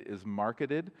that it is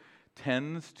marketed,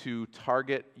 tends to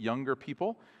target younger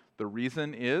people. The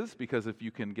reason is because if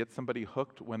you can get somebody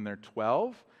hooked when they're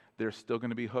 12, they're still going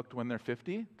to be hooked when they're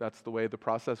 50. That's the way the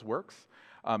process works.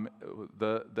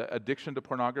 The addiction to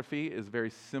pornography is very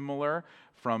similar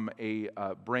from a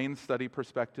brain study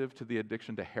perspective to the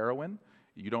addiction to heroin.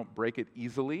 You don't break it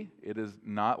easily. It is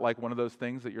not like one of those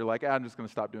things that you're like, I'm just going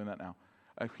to stop doing that now.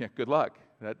 Yeah, good luck.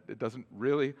 It doesn't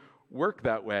really work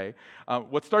that way.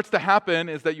 What starts to happen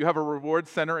is that you have a reward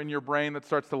center in your brain that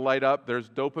starts to light up. There's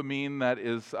dopamine that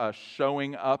is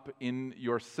showing up in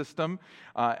your system,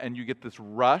 and you get this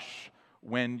rush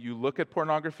when you look at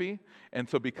pornography. And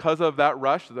so because of that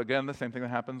rush, again, the same thing that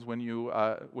happens when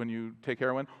you take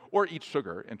heroin or eat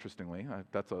sugar, interestingly.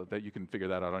 That you can figure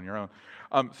that out on your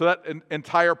own. So that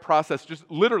entire process just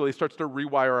literally starts to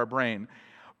rewire our brain.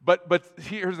 But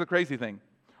here's the crazy thing.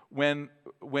 When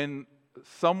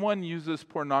someone uses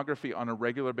pornography on a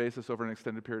regular basis over an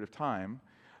extended period of time,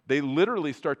 they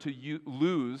literally start to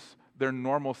lose their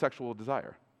normal sexual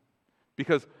desire.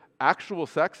 Because actual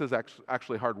sex is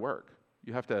actually hard work.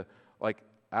 You have to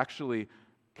actually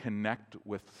connect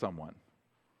with someone.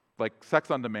 Like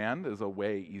sex on demand is a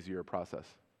way easier process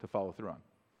to follow through on.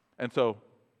 And so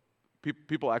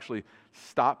people actually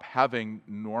stop having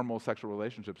normal sexual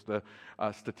relationships. The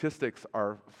statistics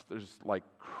are just like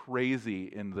crazy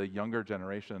in the younger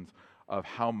generations of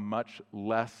how much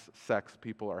less sex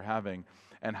people are having,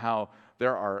 and how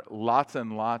there are lots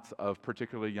and lots of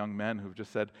particularly young men who've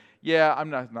just said, yeah, I'm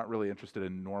not really interested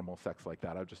in normal sex like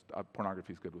that.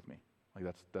 Pornogaphy's good with me. Like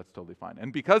that's totally fine.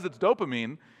 And because it's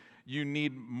dopamine, you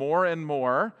need more and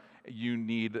more. You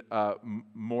need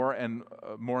more and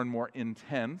more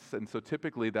intense. And so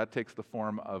typically that takes the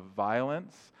form of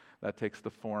violence. That takes the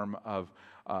form of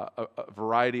a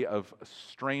variety of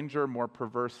stranger, more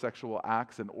perverse sexual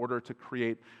acts in order to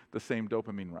create the same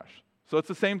dopamine rush. So it's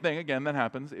the same thing, again, that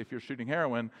happens if you're shooting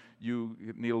heroin. You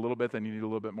need a little bit, then you need a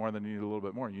little bit more, then you need a little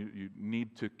bit more. You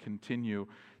need to continue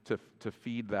to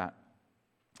feed that.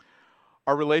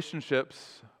 Our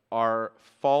relationships are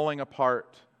falling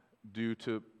apart due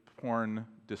to porn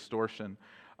distortion.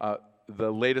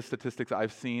 The latest statistics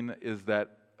I've seen is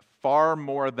that far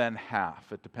more than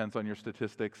half, it depends on your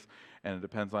statistics and it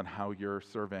depends on how you're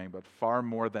surveying, but far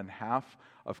more than half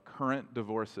of current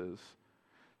divorces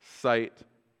cite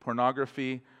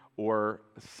pornography or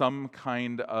some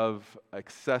kind of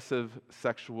excessive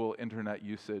sexual internet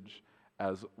usage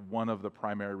as one of the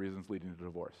primary reasons leading to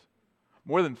divorce.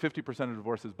 More than 50% of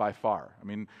divorces by far. I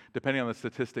mean, depending on the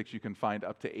statistics, you can find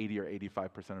up to 80 or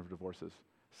 85% of divorces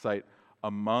cite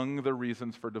among the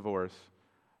reasons for divorce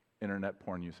internet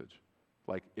porn usage.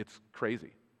 Like, it's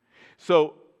crazy.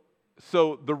 So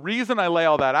the reason I lay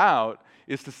all that out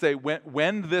is to say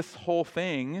when this whole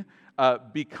thing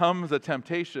becomes a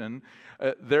temptation,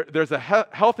 there's a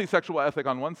healthy sexual ethic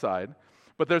on one side,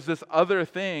 but there's this other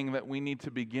thing that we need to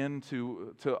begin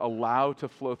to allow to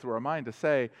flow through our mind to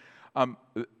say,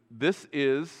 this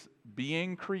is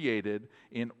being created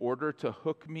in order to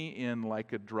hook me in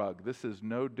like a drug. This is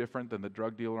no different than the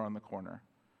drug dealer on the corner.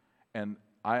 And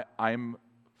I'm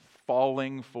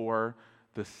falling for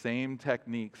the same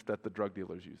techniques that the drug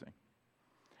dealer's using.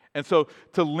 And so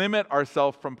to limit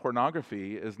ourselves from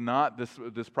pornography is not this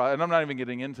and I'm not even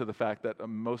getting into the fact that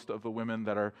most of the women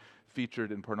that are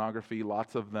featured in pornography,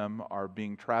 lots of them are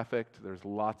being trafficked. There's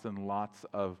lots and lots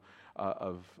of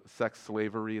sex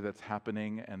slavery that's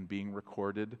happening and being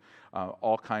recorded.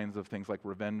 All kinds of things like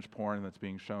revenge porn that's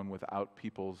being shown without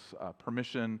people's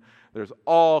permission. There's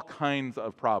all kinds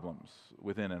of problems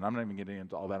within it. I'm not even getting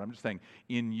into all that. I'm just saying,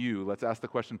 in you, let's ask the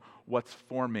question, what's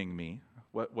forming me?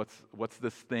 What's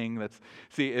this thing that's...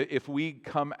 See, if we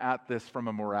come at this from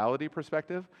a morality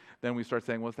perspective, then we start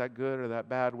saying, well, is that good or that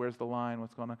bad? Where's the line?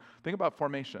 What's going on? Think about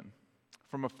formation.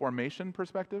 From a formation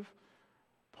perspective,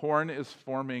 porn is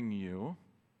forming you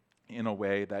in a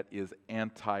way that is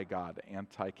anti-God,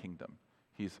 anti-kingdom.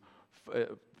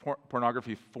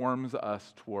 Pornography forms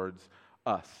us towards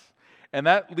us. And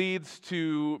that leads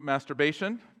to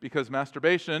masturbation, because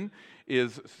masturbation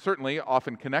is certainly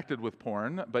often connected with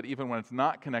porn, but even when it's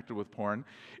not connected with porn,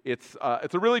 it's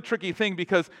a really tricky thing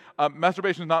because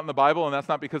masturbation is not in the Bible, and that's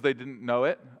not because they didn't know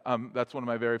it. That's one of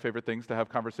my very favorite things, to have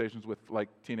conversations with like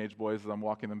teenage boys as I'm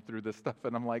walking them through this stuff,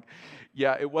 and I'm like,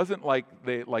 yeah, it wasn't like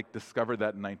they discovered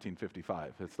that in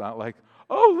 1955. It's not like,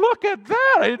 oh, look at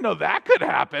that, I didn't know that could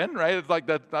happen, right? It's like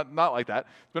that's not like that.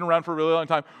 It's been around for a really long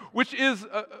time, which is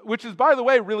by the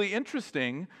way really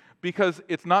interesting because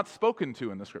it's not spoken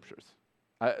to in the scriptures.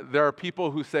 There are people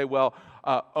who say, well,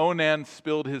 Onan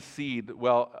spilled his seed.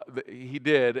 Well, he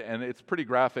did, and it's pretty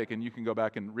graphic, and you can go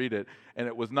back and read it, and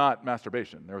it was not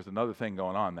masturbation. There was another thing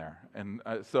going on there. And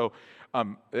so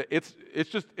it's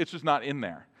just not in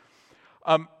there.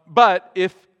 But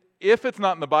if it's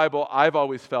not in the Bible, I've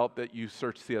always felt that you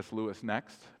search C.S. Lewis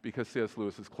next, because C.S.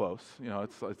 Lewis is close. You know,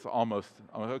 it's almost,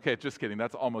 okay, just kidding,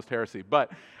 that's almost heresy.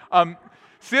 But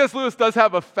C.S. Lewis does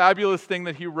have a fabulous thing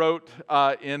that he wrote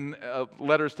in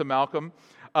Letters to Malcolm.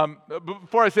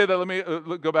 Before I say that, let me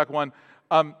go back one.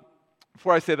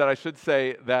 Before I say that, I should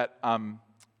say that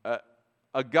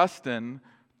Augustine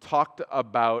talked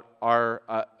about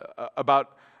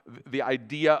about the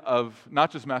idea of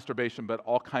not just masturbation, but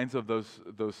all kinds of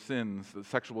those sins, the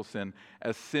sexual sin,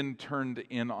 as sin turned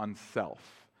in on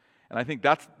self. And I think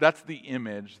that's the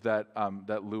image that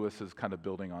Lewis is kind of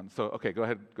building on. So, okay, go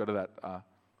ahead, go to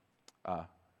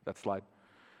that slide.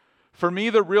 For me,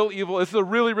 the real evil, this is a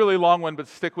really, really long one, but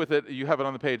stick with it. You have it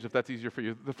on the page if that's easier for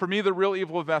you. For me, the real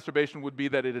evil of masturbation would be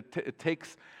that it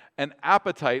takes an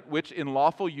appetite which in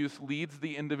lawful use leads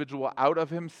the individual out of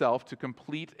himself to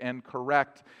complete and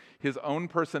correct his own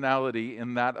personality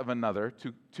in that of another,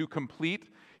 to complete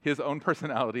his own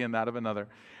personality in that of another,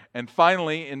 and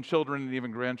finally, in children and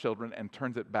even grandchildren, and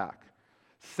turns it back.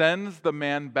 Sends the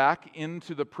man back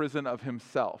into the prison of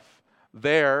himself,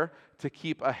 there to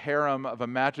keep a harem of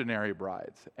imaginary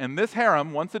brides. And this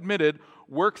harem, once admitted,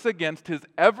 works against his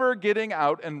ever getting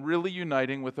out and really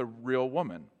uniting with a real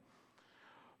woman.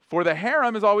 For the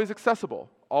harem is always accessible,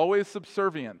 always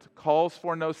subservient, calls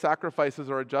for no sacrifices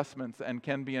or adjustments, and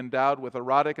can be endowed with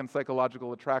erotic and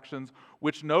psychological attractions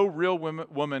which no real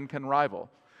woman can rival.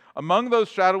 Among those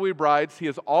shadowy brides, he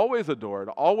is always adored,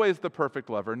 always the perfect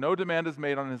lover. No demand is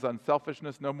made on his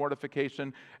unselfishness, no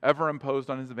mortification ever imposed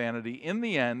on his vanity. In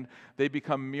the end, they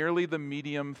become merely the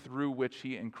medium through which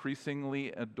he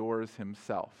increasingly adores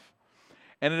himself.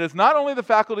 And it is not only the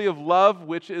faculty of love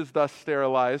which is thus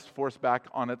sterilized, forced back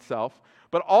on itself,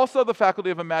 but also the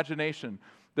faculty of imagination.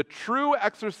 The true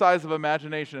exercise of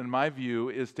imagination, in my view,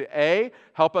 is to A,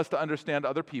 help us to understand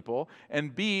other people,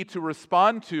 and B, to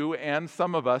respond to, and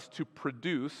some of us, to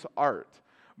produce art.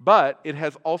 But it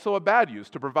has also a bad use,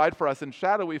 to provide for us in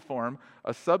shadowy form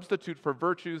a substitute for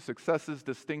virtues, successes,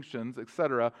 distinctions,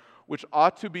 etc., which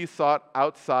ought to be sought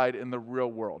outside in the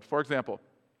real world. For example,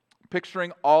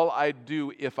 picturing all I'd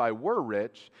do if I were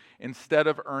rich instead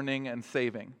of earning and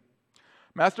saving.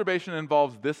 Masturbation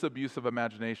involves this abuse of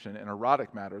imagination in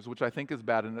erotic matters, which I think is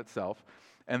bad in itself,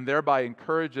 and thereby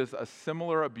encourages a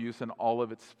similar abuse in all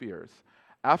of its spheres.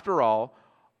 After all,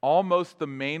 almost the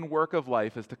main work of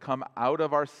life is to come out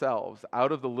of ourselves,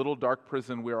 out of the little dark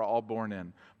prison we are all born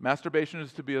in. Masturbation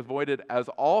is to be avoided as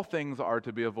all things are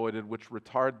to be avoided which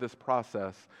retard this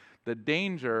process. The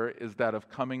danger is that of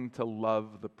coming to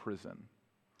love the prison.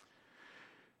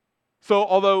 So,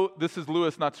 although this is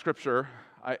Lewis, not Scripture,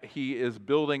 he is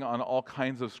building on all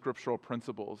kinds of scriptural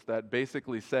principles that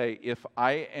basically say, if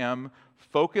I am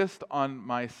focused on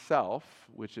myself,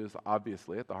 which is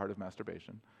obviously at the heart of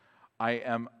masturbation, I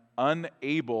am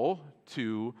unable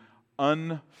to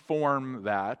unform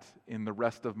that in the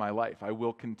rest of my life. I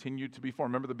will continue to be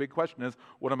formed. Remember, the big question is,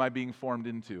 what am I being formed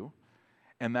into?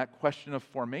 And that question of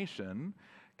formation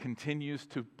continues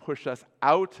to push us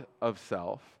out of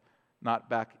self, not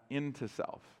back into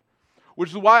self.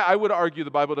 Which is why I would argue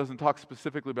the Bible doesn't talk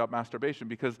specifically about masturbation,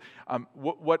 because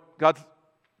what God's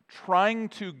trying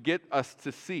to get us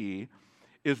to see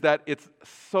is that it's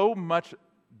so much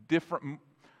different.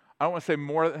 I don't want to say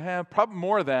more, probably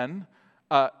more than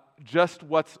just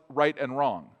what's right and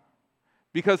wrong.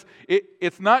 Because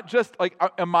it's not just like,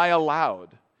 am I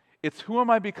allowed? It's who am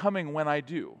I becoming when I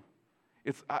do?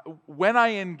 It's when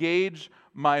I engage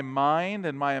my mind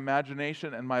and my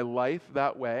imagination and my life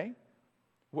that way,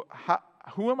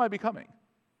 who am I becoming?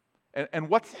 And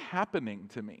what's happening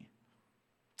to me?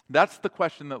 That's the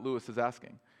question that Lewis is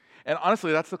asking. And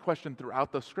honestly, that's the question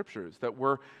throughout the scriptures that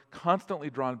we're constantly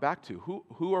drawn back to.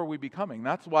 Who are we becoming?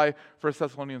 That's why 1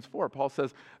 Thessalonians 4, Paul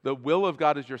says, the will of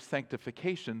God is your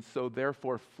sanctification, so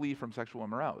therefore flee from sexual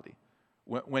immorality.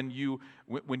 When you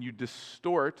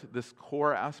distort this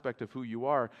core aspect of who you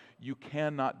are, you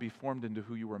cannot be formed into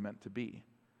who you were meant to be.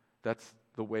 That's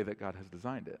the way that God has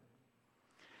designed it.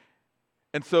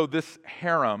 And so this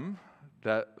harem,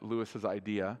 that Lewis's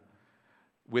idea,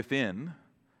 within,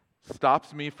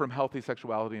 stops me from healthy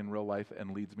sexuality in real life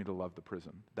and leads me to love the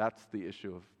prison. That's the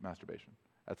issue of masturbation.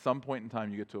 At some point in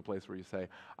time, you get to a place where you say,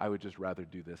 I would just rather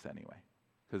do this anyway,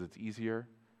 because it's easier,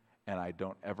 and I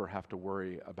don't ever have to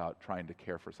worry about trying to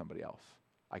care for somebody else.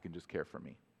 I can just care for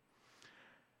me.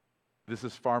 This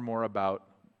is far more about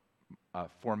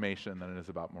formation than it is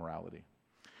about morality.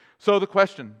 So the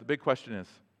big question is,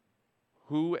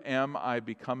 who am I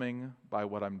becoming by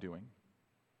what I'm doing?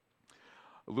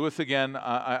 Lewis, again,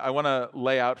 I want to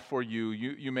lay out for you.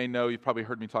 You may know, you've probably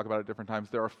heard me talk about it different times.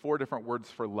 There are 4 different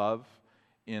words for love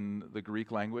in the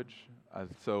Greek language.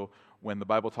 So when the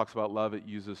Bible talks about love, it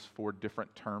uses 4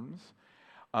 different terms.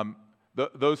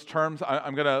 Those terms,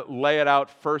 I'm going to lay it out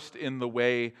first in the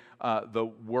way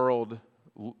the world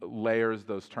layers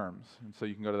those terms. And so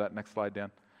you can go to that next slide,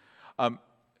 Dan.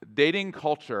 Dating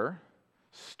culture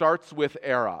starts with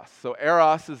eros. So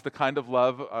eros is the kind of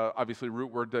love, obviously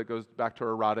root word that goes back to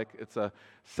erotic. It's a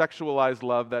sexualized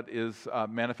love that is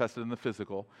manifested in the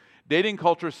physical. Dating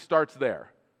culture starts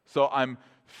there. So I'm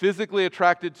physically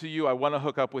attracted to you, I want to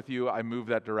hook up with you, I move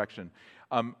that direction.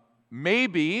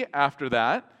 Maybe after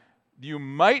that, you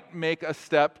might make a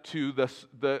step to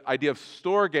the idea of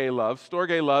storge love.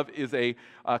 Storge love is a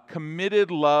committed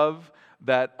love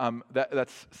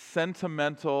that's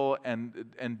sentimental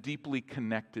and deeply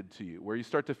connected to you, where you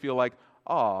start to feel like,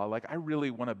 I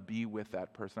really want to be with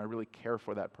that person. I really care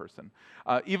for that person.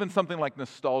 Even something like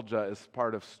nostalgia is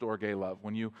part of storge love.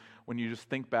 When you just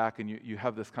think back and you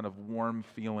have this kind of warm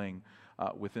feeling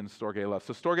within storge love.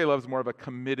 So storge love is more of a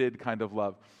committed kind of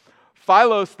love.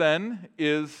 Philos, then,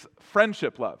 is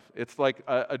friendship love. It's like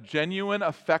a genuine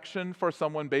affection for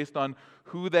someone based on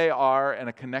who they are and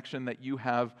a connection that you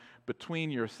have between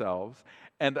yourselves.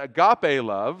 And agape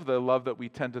love, the love that we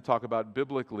tend to talk about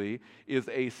biblically, is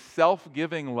a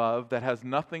self-giving love that has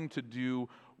nothing to do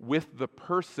with the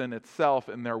person itself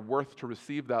and their worth to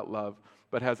receive that love,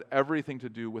 but has everything to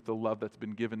do with the love that's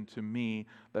been given to me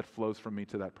that flows from me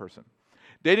to that person.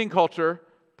 Dating culture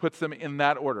puts them in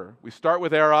that order. We start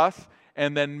with eros,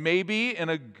 and then maybe in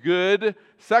a good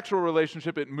sexual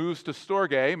relationship, it moves to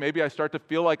storge. Maybe I start to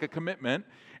feel like a commitment.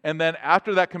 And then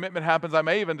after that commitment happens, I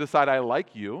may even decide I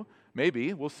like you.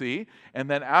 Maybe, we'll see. And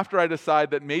then after I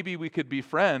decide that maybe we could be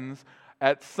friends,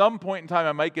 at some point in time,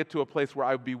 I might get to a place where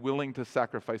I would be willing to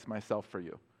sacrifice myself for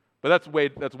you. But that's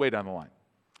way down the line.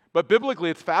 But biblically,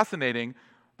 it's fascinating.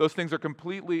 Those things are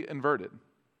completely inverted.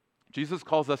 Jesus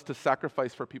calls us to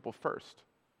sacrifice for people first.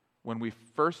 When we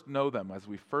first know them, as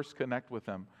we first connect with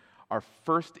them, our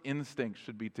first instinct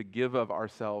should be to give of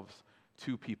ourselves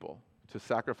to people, to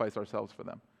sacrifice ourselves for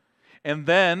them. And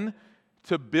then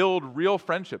to build real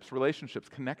friendships, relationships,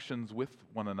 connections with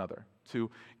one another, to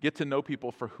get to know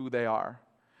people for who they are.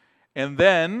 And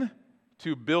then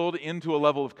to build into a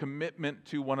level of commitment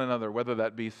to one another, whether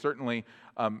that be certainly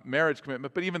marriage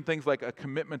commitment, but even things like a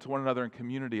commitment to one another in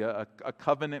community, a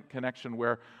covenant connection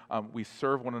where we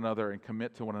serve one another and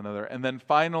commit to one another. And then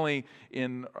finally,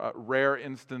 in rare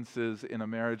instances in a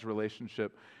marriage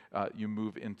relationship, you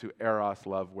move into eros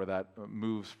love, where that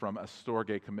moves from a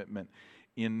storge commitment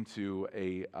into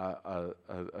an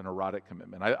erotic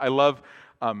commitment. I love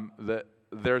that.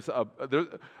 There's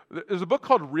a book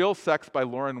called Real Sex by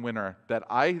Lauren Winner that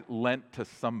I lent to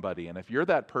somebody, and if you're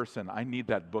that person, I need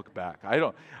that book back.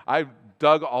 I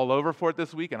dug all over for it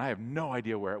this week, and I have no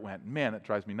idea where it went. Man, it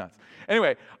drives me nuts.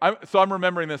 Anyway, I'm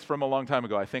remembering this from a long time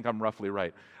ago. I think I'm roughly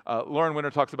right. Lauren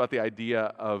Winner talks about the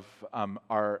idea of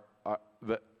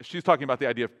she's talking about the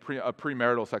idea of a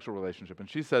premarital sexual relationship, and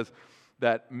she says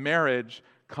that marriage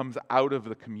comes out of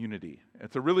the community.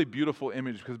 It's a really beautiful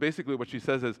image because basically what she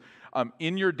says is,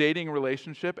 in your dating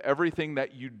relationship, everything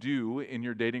that you do in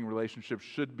your dating relationship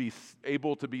should be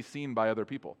able to be seen by other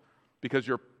people because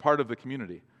you're part of the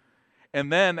community. And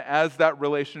then as that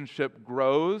relationship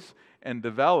grows and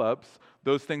develops,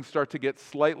 those things start to get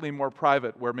slightly more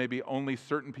private, where maybe only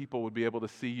certain people would be able to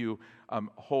see you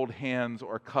hold hands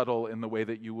or cuddle in the way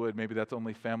that you would. Maybe that's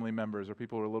only family members or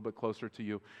people who are a little bit closer to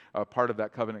you, part of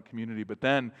that covenant community. But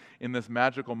then in this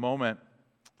magical moment,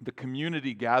 the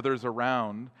community gathers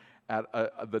around at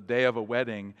the day of a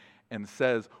wedding and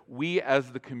says, we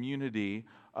as the community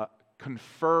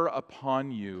confer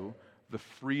upon you the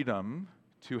freedom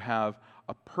to have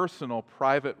a personal,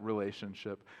 private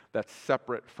relationship that's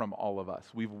separate from all of us.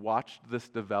 We've watched this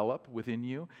develop within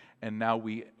you, and now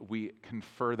we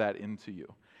confer that into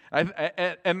you.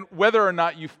 And whether or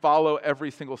not you follow every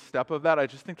single step of that, I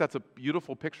just think that's a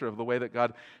beautiful picture of the way that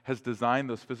God has designed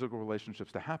those physical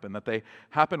relationships to happen, that they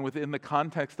happen within the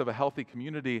context of a healthy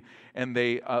community, and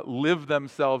they live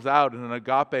themselves out in an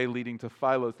agape leading to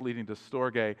philos, leading to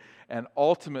storge, and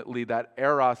ultimately that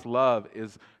eros love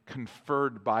is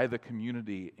conferred by the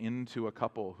community into a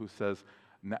couple who says,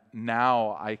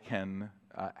 now I can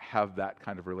have that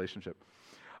kind of relationship.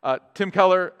 Tim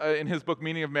Keller, in his book,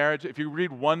 Meaning of Marriage, if you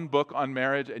read one book on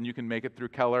marriage and you can make it through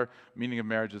Keller, Meaning of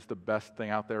Marriage is the best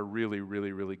thing out there. Really,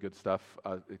 really, really good stuff,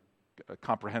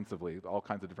 comprehensively, all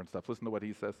kinds of different stuff. Listen to what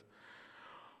he says.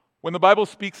 When the Bible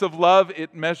speaks of love,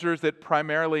 it measures it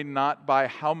primarily not by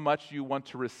how much you want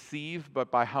to receive, but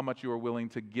by how much you are willing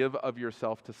to give of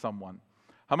yourself to someone.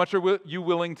 How much are you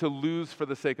willing to lose for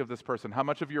the sake of this person? How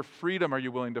much of your freedom are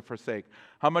you willing to forsake?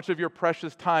 How much of your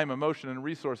precious time, emotion, and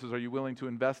resources are you willing to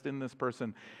invest in this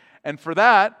person? And for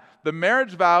that, the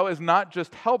marriage vow is not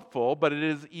just helpful, but it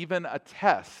is even a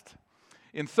test.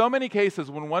 In so many cases,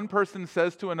 when one person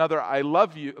says to another, I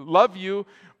love you,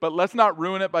 but let's not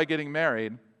ruin it by getting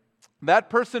married, that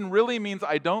person really means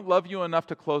I don't love you enough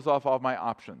to close off all my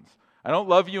options. I don't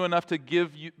love you enough to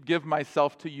give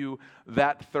myself to you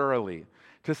that thoroughly.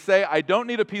 To say, I don't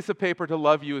need a piece of paper to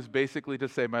love you is basically to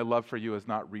say my love for you has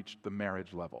not reached the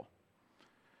marriage level.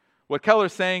 What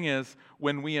Keller's saying is,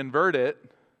 when we invert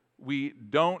it, we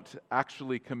don't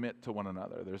actually commit to one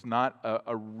another. There's not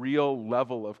a real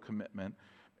level of commitment.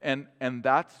 And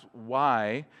that's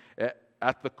why,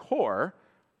 at the core,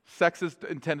 sex is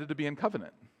intended to be in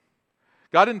covenant.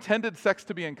 God intended sex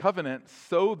to be in covenant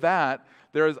so that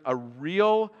there is a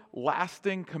real,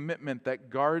 lasting commitment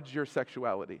that guards your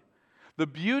sexuality. The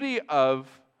beauty of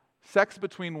sex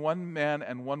between one man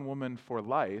and one woman for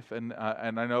life, and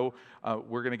I know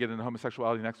we're going to get into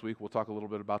homosexuality next week. We'll talk a little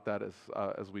bit about that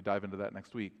as we dive into that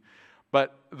next week.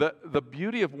 But the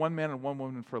beauty of one man and one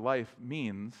woman for life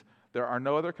means there are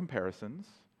no other comparisons.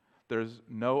 There's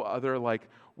no other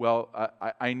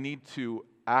I need to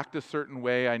act a certain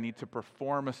way, I need to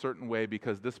perform a certain way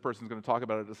because this person's going to talk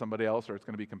about it to somebody else or it's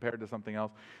going to be compared to something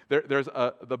else. There's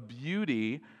the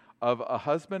beauty of a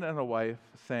husband and a wife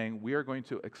saying, we are going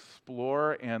to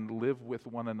explore and live with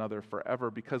one another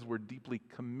forever because we're deeply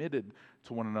committed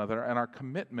to one another, and our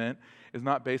commitment is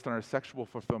not based on our sexual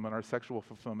fulfillment. Our sexual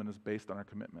fulfillment is based on our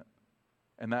commitment.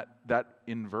 And that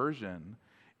inversion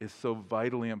is so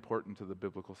vitally important to the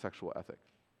biblical sexual ethic.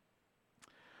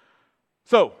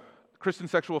 So, Christian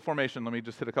sexual formation, let me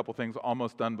just hit a couple things,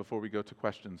 almost done before we go to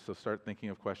questions. So start thinking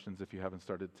of questions if you haven't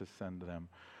started to send them.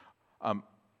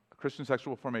 Christian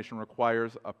sexual formation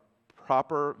requires a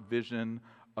proper vision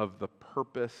of the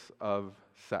purpose of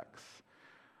sex.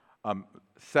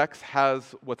 Sex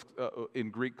has what's in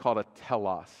Greek called a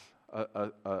telos,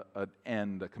 an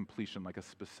end, a completion, like a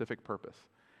specific purpose.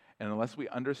 And unless we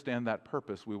understand that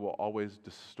purpose, we will always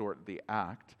distort the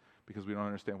act because we don't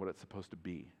understand what it's supposed to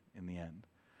be in the end.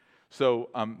 So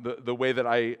the way that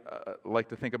I like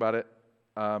to think about it,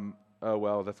 that's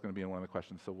going to be in one of the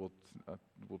questions, so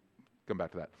we'll come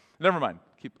back to that. Never mind.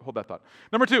 Hold that thought.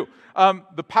 Number 2,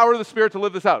 the power of the Spirit to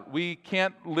live this out. We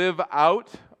can't live out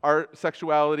our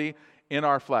sexuality in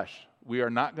our flesh. We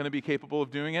are not going to be capable of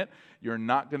doing it. You're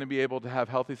not going to be able to have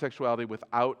healthy sexuality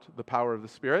without the power of the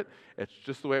Spirit. It's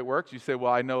just the way it works. You say,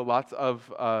 well, I know lots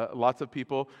of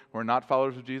people who are not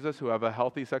followers of Jesus who have a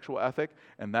healthy sexual ethic,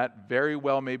 and that very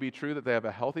well may be true that they have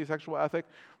a healthy sexual ethic,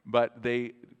 but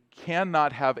they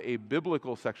cannot have a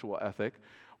biblical sexual ethic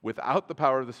without the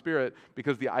power of the Spirit,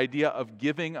 because the idea of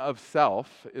giving of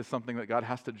self is something that God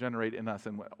has to generate in us,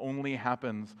 and what only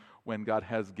happens when God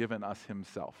has given us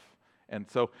himself. And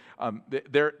so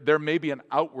there may be an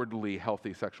outwardly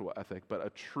healthy sexual ethic, but a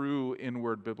true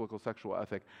inward biblical sexual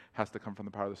ethic has to come from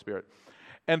the power of the Spirit.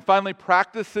 And finally,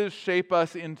 practices shape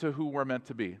us into who we're meant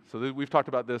to be. So we've talked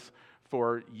about this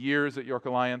for years at York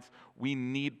Alliance. We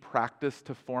need practice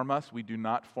to form us. We do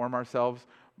not form ourselves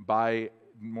by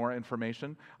more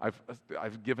information.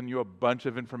 I've given you a bunch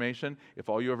of information. If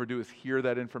all you ever do is hear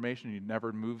that information, you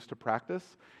never moves to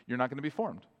practice, you're not going to be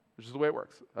formed. Which is the way it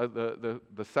works.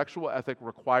 The sexual ethic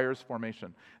requires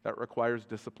formation. That requires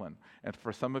discipline. And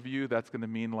for some of you, that's going to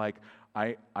mean like,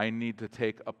 I need to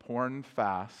take a porn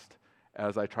fast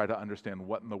as I try to understand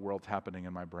what in the world's happening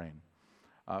in my brain.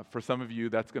 For some of you,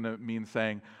 that's going to mean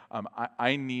saying,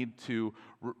 I need to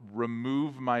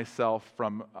remove myself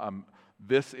from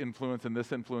this influence and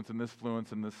this influence and this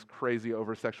influence and this crazy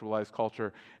over-sexualized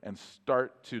culture and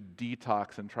start to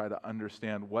detox and try to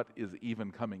understand what is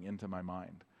even coming into my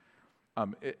mind.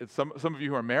 Some of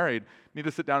you who are married need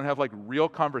to sit down and have like real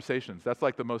conversations. That's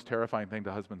like the most terrifying thing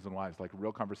to husbands and wives, like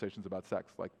real conversations about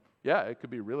sex. Like, yeah, that could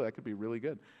be really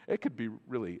good. It could be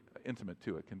really intimate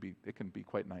too. It can be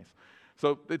quite nice.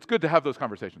 So it's good to have those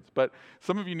conversations. But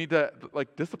some of you need to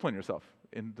like discipline yourself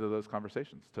into those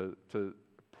conversations to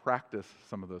practice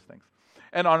some of those things.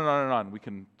 And on and on and on. We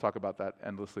can talk about that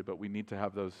endlessly, but we need to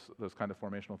have those kind of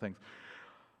formational things.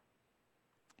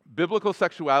 Biblical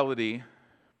sexuality,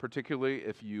 particularly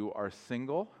if you are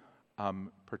single,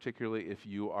 particularly if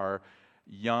you are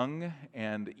young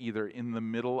and either in the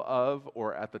middle of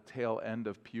or at the tail end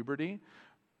of puberty,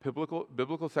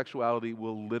 biblical sexuality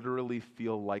will literally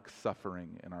feel like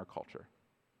suffering in our culture.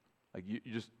 Like you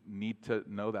just need to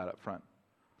know that up front.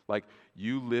 Like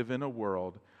you live in a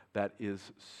world that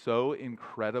is so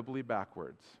incredibly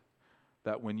backwards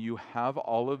that when you have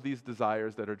all of these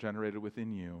desires that are generated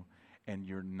within you, and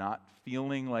you're not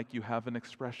feeling like you have an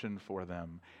expression for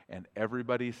them, and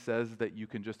everybody says that you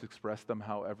can just express them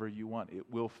however you want, it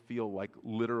will feel like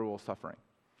literal suffering.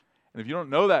 And if you don't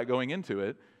know that going into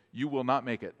it, you will not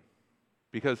make it.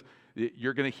 Because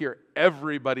you're going to hear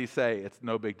everybody say it's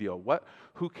no big deal.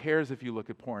 Who cares if you look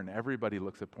at porn? Everybody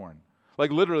looks at porn.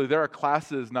 Like literally, there are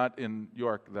classes, not in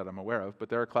York that I'm aware of, but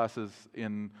there are classes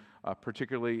in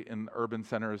particularly in urban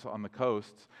centers on the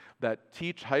coasts that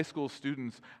teach high school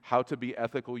students how to be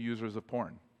ethical users of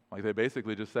porn. Like they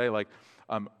basically just say, like,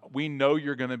 we know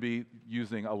you're going to be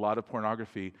using a lot of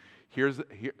pornography.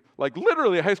 Like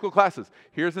literally high school classes.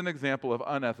 Here's an example of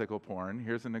unethical porn.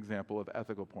 Here's an example of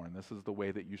ethical porn. This is the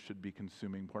way that you should be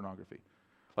consuming pornography.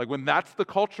 Like when that's the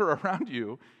culture around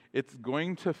you, it's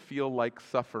going to feel like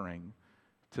suffering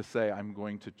to say, I'm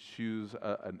going to choose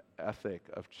an ethic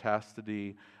of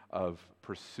chastity, of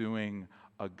pursuing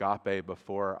agape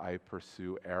before I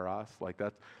pursue eros. Like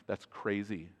that's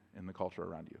crazy in the culture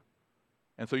around you.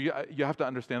 And so you have to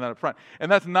understand that up front. And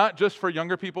that's not just for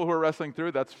younger people who are wrestling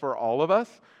through, that's for all of us,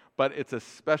 but it's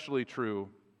especially true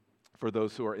for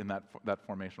those who are in that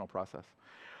formational process.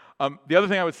 The other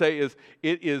thing I would say is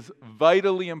it is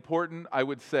vitally important, I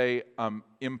would say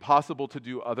impossible to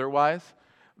do otherwise,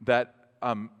 that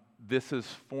this is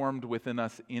formed within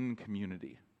us in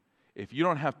community. If you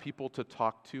don't have people to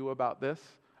talk to about this,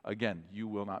 again, you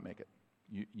will not make it.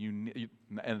 And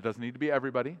it doesn't need to be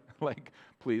everybody. Like,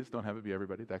 please don't have it be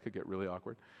everybody. That could get really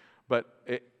awkward. But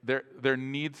there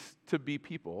needs to be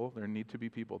people. There need to be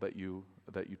people that you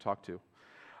talk to.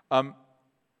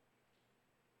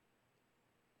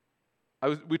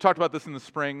 We talked about this in the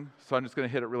spring, so I'm just going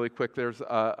to hit it really quick. There's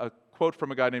a quote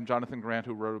from a guy named Jonathan Grant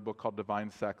who wrote a book called Divine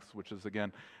Sex, which is,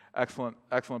 again, excellent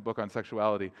book on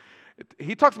sexuality.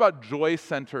 He talks about joy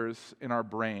centers in our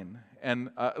brain. And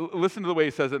listen to the way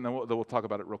he says it, and then we'll talk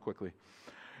about it real quickly.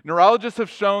 Neurologists have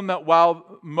shown that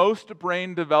while most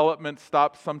brain development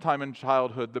stops sometime in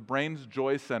childhood, the brain's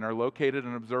joy center, located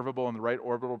and observable in the right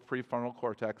orbital prefrontal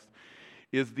cortex,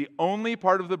 is the only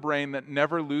part of the brain that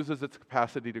never loses its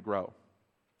capacity to grow.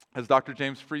 As Dr.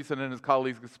 James Friesen and his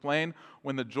colleagues explain,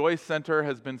 when the joy center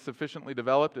has been sufficiently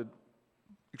developed, it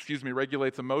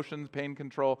regulates emotions, pain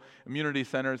control, immunity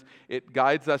centers. It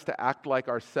guides us to act like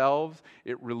ourselves.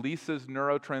 It releases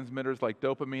neurotransmitters like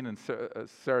dopamine and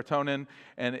serotonin,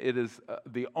 and it is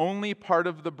the only part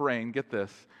of the brain, get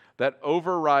this, that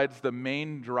overrides the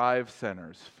main drive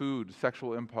centers: food,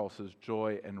 sexual impulses,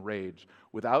 joy, and rage.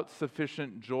 Without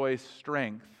sufficient joy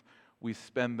strength, we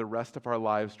spend the rest of our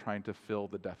lives trying to fill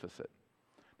the deficit.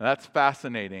 Now that's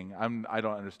fascinating. I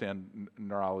don't understand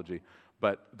neurology,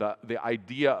 but the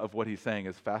idea of what he's saying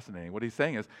is fascinating. What he's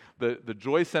saying is the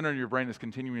joy center in your brain is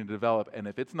continuing to develop, and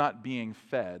if it's not being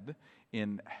fed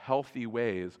in healthy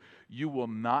ways, you will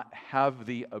not have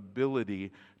the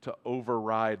ability to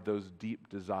override those deep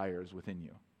desires within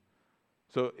you.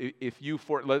 So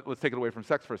let's take it away from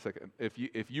sex for a second.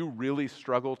 If you really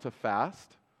struggle to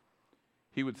fast,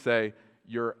 he would say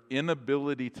your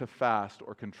inability to fast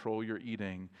or control your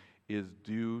eating is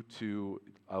due to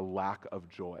a lack of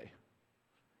joy.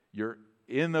 Your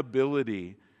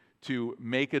inability to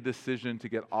make a decision to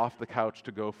get off the couch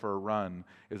to go for a run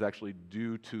is actually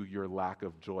due to your lack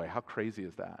of joy. How crazy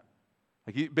is that?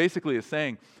 Like, he basically is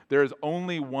saying there is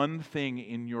only one thing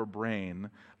in your brain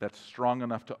that's strong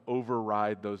enough to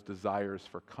override those desires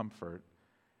for comfort,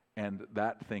 and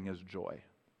that thing is joy,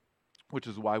 which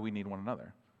is why we need one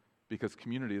another, because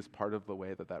community is part of the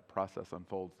way that process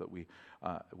unfolds, that we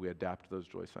adapt those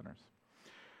joy centers.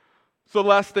 So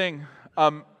last thing,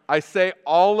 I say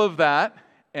all of that,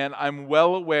 and I'm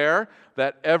well aware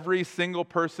that every single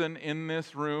person in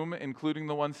this room, including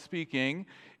the one speaking,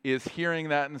 is hearing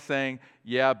that and saying,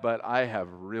 yeah, but I have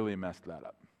really messed that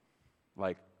up.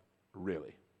 Like,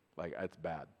 really. Like, it's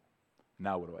bad.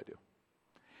 Now what do I do?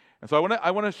 And so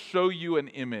I want to show you an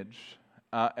image,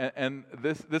 and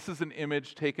this is an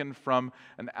image taken from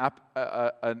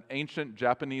an ancient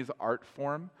Japanese art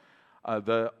form.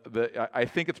 I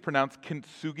think it's pronounced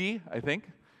kintsugi, I think.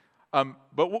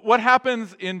 But what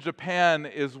happens in Japan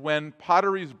is when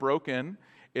pottery is broken,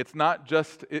 it's not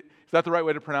just, is that the right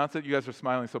way to pronounce it? You guys are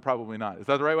smiling, so probably not. Is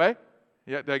that the right way?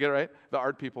 Yeah, did I get it right? The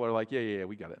art people are like, yeah,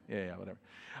 we got it. Yeah,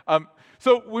 whatever.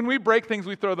 So when we break things,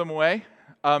 we throw them away.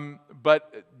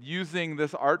 But using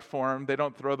this art form, they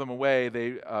don't throw them away.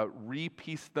 They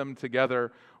re-piece them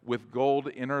together with gold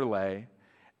interlay,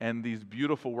 and these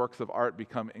beautiful works of art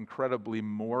become incredibly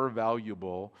more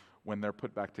valuable when they're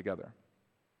put back together.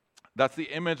 That's the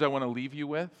image I want to leave you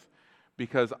with,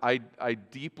 because I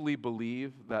deeply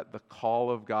believe that the call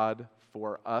of God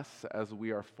for us as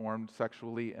we are formed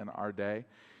sexually in our day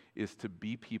is to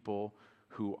be people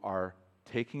who are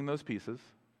taking those pieces,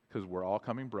 because we're all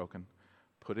coming broken,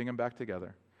 putting them back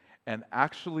together, and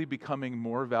actually becoming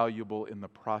more valuable in the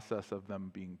process of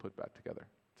them being put back together,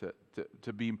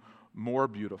 to be more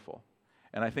beautiful.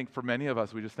 And I think for many of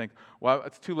us, we just think, well,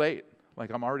 it's too late.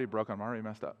 Like, I'm already broken, I'm already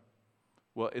messed up.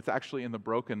 Well, it's actually in the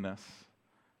brokenness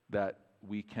that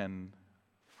we can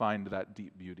find that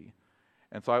deep beauty.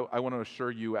 And so I want to assure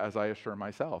you, as I assure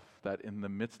myself, that in the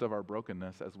midst of our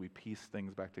brokenness, as we piece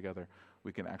things back together,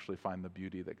 we can actually find the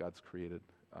beauty that God's created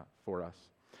for us.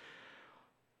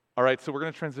 All right, so we're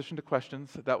going to transition to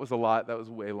questions. That was a lot. That was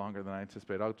way longer than I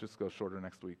anticipated. I'll just go shorter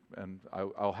next week, and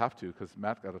I'll have to, because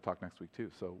Matt's got to talk next week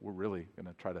too, so we're really going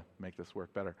to try to make this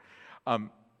work better.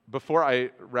 Before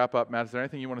I wrap up, Matt, is there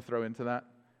anything you want to throw into that?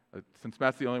 Since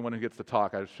Matt's the only one who gets to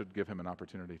talk, I should give him an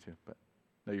opportunity to. But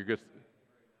no, you're good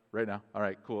right now? All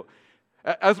right, cool.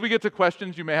 As we get to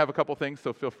questions, you may have a couple things,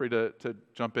 so feel free to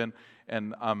jump in.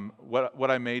 And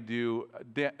what I may do,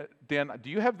 Dan, do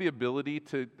you have the ability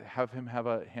to have him have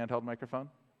a handheld microphone?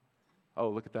 Oh,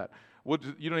 look at that.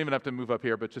 You don't even have to move up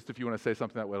here, but just if you want to say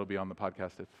something, that way it'll be on the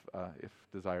podcast if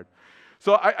desired.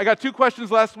 So I got 2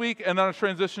 questions last week, and then I'll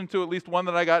transition to at least one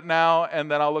that I got now, and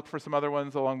then I'll look for some other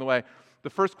ones along the way. The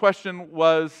first question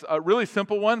was a really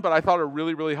simple one, but I thought a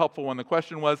really, really helpful one. The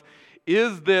question was,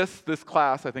 is this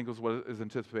class, I think was what is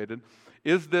anticipated,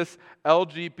 is this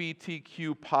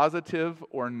LGBTQ positive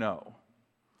or no?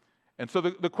 And so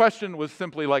the question was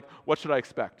simply like, what should I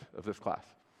expect of this class?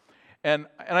 And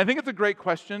I think it's a great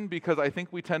question because I think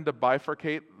we tend to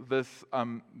bifurcate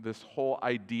this whole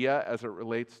idea as it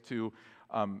relates to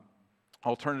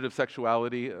alternative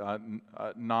sexuality,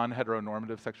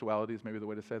 non-heteronormative sexuality is maybe the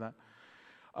way to say that,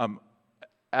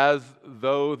 as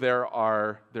though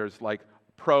there's like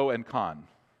pro and con.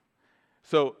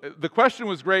 So the question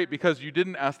was great because you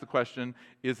didn't ask the question,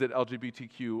 is it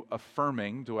LGBTQ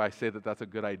affirming? Do I say that that's a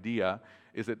good idea?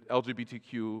 Is it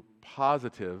LGBTQ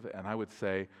positive? And I would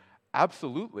say,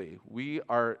 absolutely. We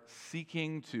are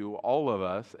seeking to, all of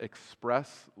us,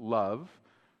 express love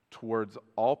towards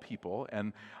all people.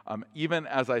 And even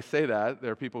as I say that,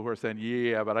 there are people who are saying,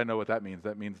 yeah, but I know what that means.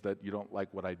 That means that you don't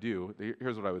like what I do.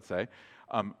 Here's what I would say.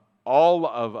 All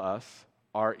of us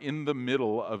are in the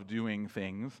middle of doing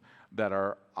things that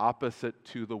are opposite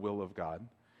to the will of God,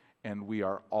 and we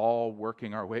are all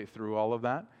working our way through all of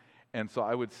that. And so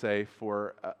I would say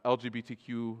for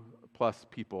LGBTQ plus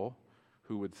people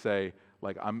who would say,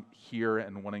 like, I'm here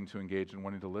and wanting to engage and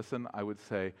wanting to listen, I would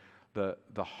say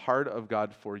the heart of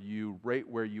God for you right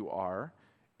where you are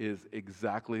is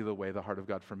exactly the way the heart of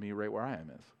God for me right where I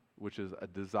am is, which is a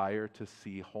desire to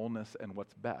see wholeness and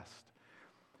what's best.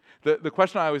 The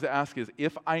question I always ask is,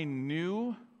 if I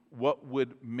knew what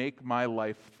would make my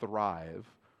life thrive,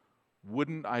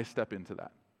 wouldn't I step into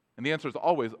that? And the answer is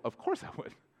always, of course I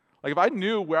would. Like if I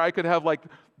knew where I could have like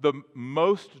the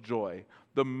most joy,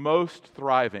 the most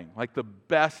thriving, like the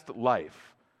best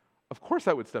life, of course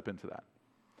I would step into that.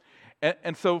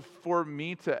 And so for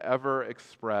me to ever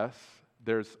express,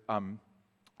 there's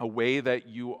a way that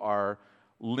you are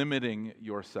limiting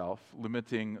yourself,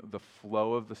 limiting the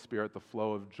flow of the Spirit, the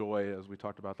flow of joy, as we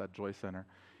talked about that joy center,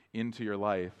 into your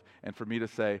life. And for me to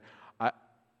say,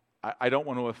 I don't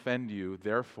want to offend you,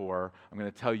 therefore I'm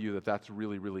going to tell you that that's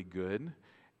really, really good,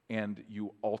 and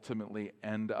you ultimately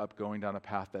end up going down a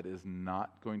path that is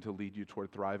not going to lead you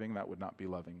toward thriving, that would not be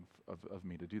loving of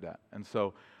me to do that. And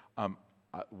so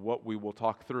what we will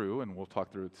talk through, and we'll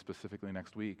talk through it specifically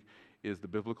next week, is the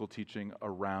biblical teaching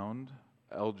around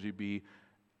LGB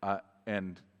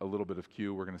and a little bit of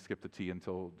Q. We're going to skip the T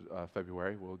until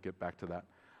February. We'll get back to that.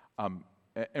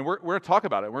 And we're going to talk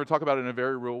about it. We're going to talk about it in a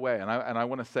very real way. And I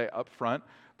want to say up front,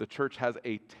 the church has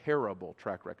a terrible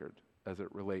track record as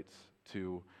it relates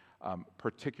to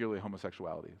particularly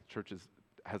homosexuality. The church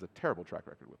has a terrible track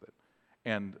record with it.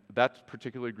 And that's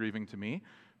particularly grieving to me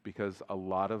because a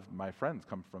lot of my friends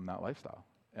come from that lifestyle.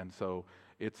 And so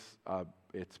it's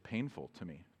painful to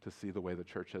me to see the way the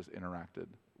church has interacted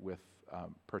with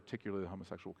particularly the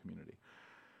homosexual community.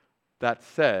 That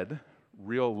said,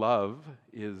 real love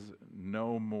is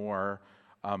no more,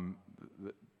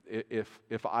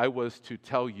 if I was to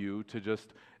tell you to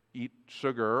just eat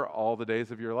sugar all the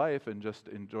days of your life and just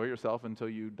enjoy yourself until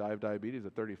you die of diabetes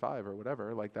at 35 or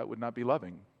whatever, like that would not be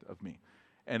loving of me.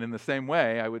 And in the same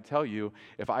way, I would tell you,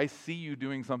 if I see you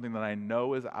doing something that I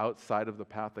know is outside of the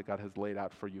path that God has laid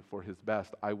out for you for His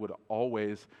best, I would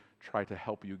always try to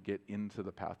help you get into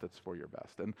the path that's for your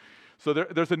best. And so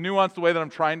there's a nuanced way that I'm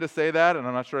trying to say that, and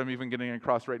I'm not sure I'm even getting it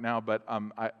across right now, but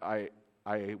I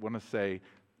want to say,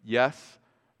 yes,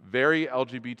 very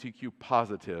LGBTQ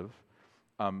positive,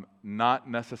 not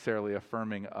necessarily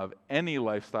affirming of any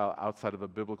lifestyle outside of a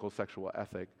biblical sexual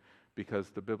ethic, because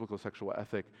the biblical sexual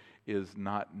ethic is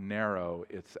not narrow,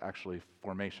 it's actually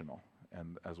formational.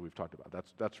 And as we've talked about,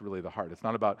 that's really the heart. It's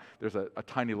not about there's a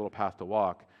tiny little path to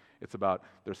walk. It's about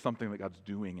there's something that God's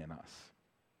doing in us.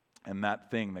 And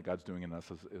that thing that God's doing in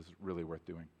us is really worth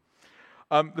doing.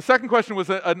 The second question was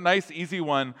a nice, easy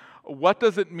one. What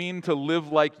does it mean to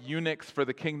live like eunuchs for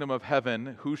the kingdom of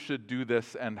heaven? Who should do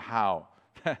this and how?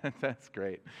 That's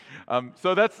great.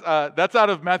 So that's out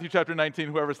of Matthew chapter 19.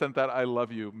 Whoever sent that, I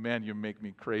love you. Man, you make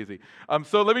me crazy.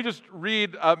 So let me just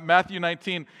read Matthew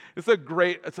 19.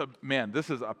 This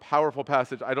is a powerful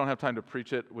passage. I don't have time to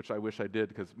preach it, which I wish I did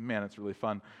because, man, it's really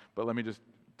fun. But let me just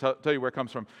tell you where it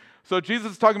comes from. So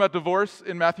Jesus is talking about divorce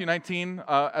in Matthew 19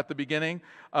 at the beginning.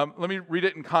 Let me read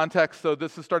it in context. So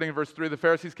this is starting in verse 3. The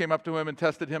Pharisees came up to him and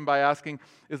tested him by asking,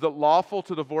 "Is it lawful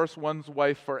to divorce one's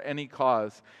wife for any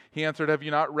cause?" He answered, "Have you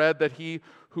not read that He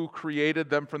who created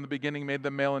them from the beginning made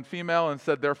them male and female, and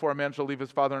said, therefore a man shall leave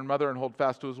his father and mother and hold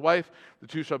fast to his wife. The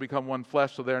two shall become one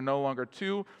flesh, so they are no longer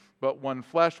two, but one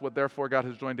flesh. What therefore God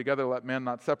has joined together, let man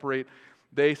not separate.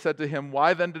 They said to him,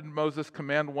 why then did Moses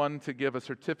command one to give a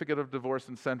certificate of divorce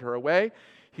and send her away?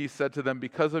 He said to them,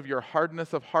 because of your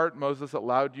hardness of heart, Moses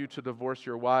allowed you to divorce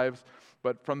your wives,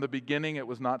 but from the beginning it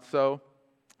was not so.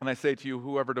 And I say to you,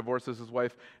 whoever divorces his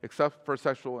wife except for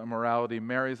sexual immorality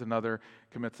marries another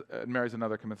commits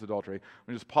adultery. Let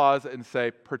me just pause and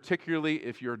say, particularly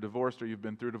if you're divorced or you've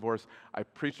been through divorce, I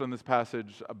preached on this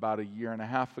passage about a year and a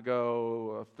half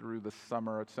ago through the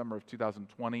summer of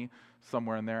 2020,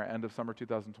 somewhere in there, end of summer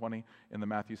 2020 in the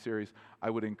Matthew series. I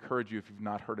would encourage you, if you've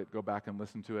not heard it, go back and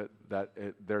listen to it.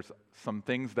 There's some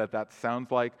things that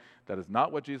sounds like that is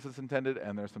not what Jesus intended,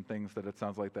 and there's some things that it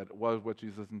sounds like that was what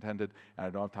Jesus intended, and I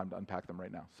don't have time to unpack them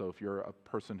right now. So if you're a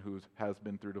person who has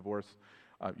been through divorce,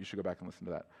 you should go back and listen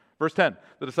to that. Verse 10,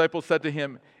 the disciples said to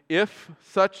him, if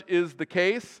such is the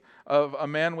case of a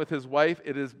man with his wife,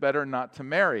 it is better not to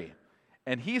marry.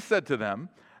 And he said to them,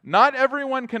 not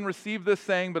everyone can receive this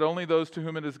saying, but only those to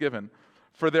whom it is given.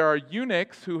 For there are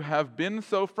eunuchs who have been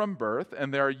so from birth,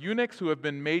 and there are eunuchs who have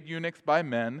been made eunuchs by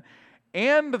men,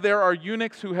 and there are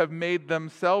eunuchs who have made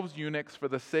themselves eunuchs for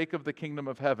the sake of the kingdom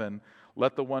of heaven.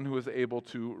 Let the one who is able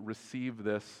to receive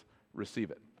this,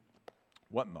 receive it.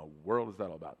 What in the world is that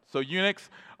all about? So eunuchs,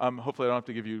 hopefully I don't have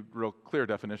to give you real clear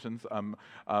definitions.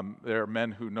 They're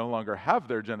men who no longer have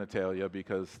their genitalia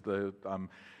because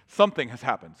something has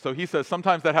happened. So he says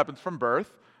sometimes that happens from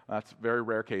birth. That's very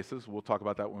rare cases. We'll talk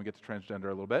about that when we get to transgender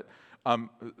a little bit.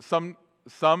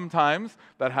 Sometimes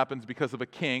that happens because of a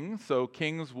king. So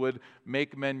kings would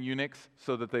make men eunuchs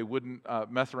so that they wouldn't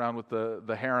mess around with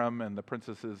the harem and the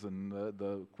princesses and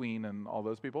the queen and all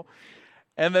those people.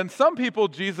 And then some people,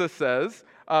 Jesus says,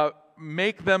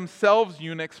 make themselves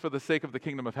eunuchs for the sake of the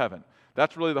kingdom of heaven.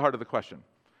 That's really the heart of the question.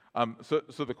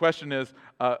 So the question is,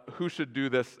 who should do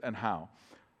this and how?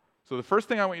 So the first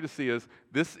thing I want you to see is,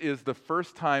 this is the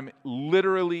first time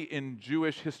literally in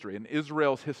Jewish history, in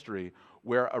Israel's history,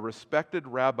 where a respected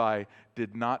rabbi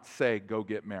did not say, go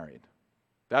get married.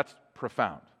 That's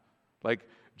profound. Like,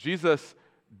 Jesus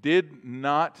did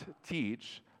not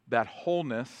teach that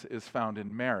wholeness is found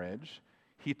in marriage.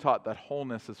 He taught that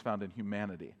wholeness is found in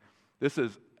humanity. This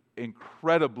is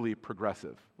incredibly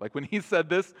progressive. Like when he said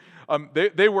this,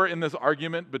 they were in this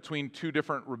argument between two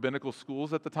different rabbinical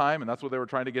schools at the time, and that's what they were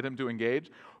trying to get him to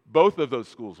engage. Both of those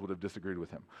schools would have disagreed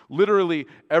with him. Literally,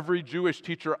 every Jewish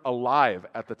teacher alive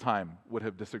at the time would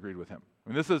have disagreed with him. I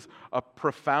mean, this is a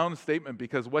profound statement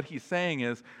because what he's saying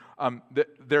is that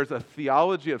there's a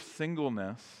theology of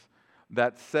singleness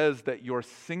that says that your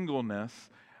singleness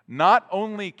not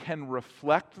only can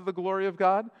reflect the glory of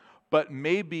God, but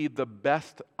may be the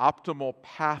best optimal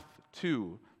path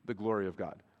to the glory of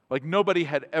God. Like nobody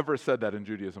had ever said that in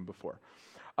Judaism before.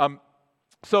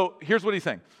 So here's what he's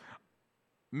saying.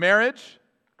 Marriage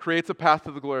creates a path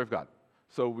to the glory of God.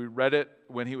 So we read it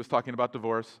when he was talking about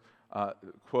divorce,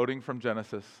 quoting from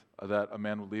Genesis, that a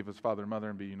man would leave his father and mother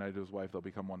and be united to his wife, they'll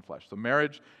become one flesh. So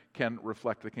marriage can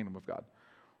reflect the kingdom of God.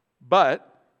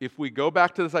 But if we go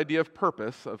back to this idea of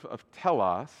purpose, of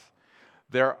telos,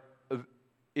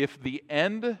 if the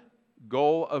end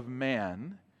goal of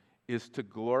man is to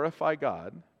glorify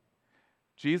God,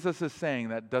 Jesus is saying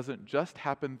that doesn't just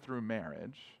happen through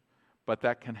marriage, but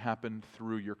that can happen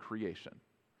through your creation.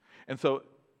 And so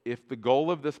if the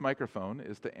goal of this microphone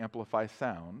is to amplify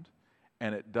sound,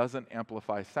 and it doesn't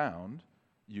amplify sound,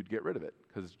 you'd get rid of it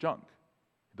because it's junk.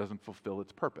 It doesn't fulfill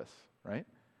its purpose, right?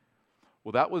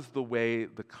 Well, that was the way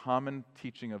the common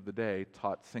teaching of the day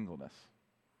taught singleness.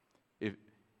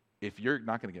 If you're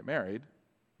not going to get married,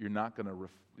 you're not going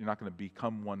to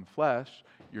become one flesh,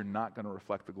 you're not going to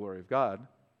reflect the glory of God,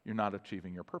 you're not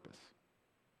achieving your purpose.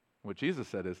 What Jesus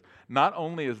said is, not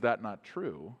only is that not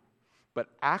true, but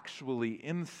actually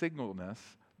in singleness,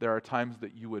 there are times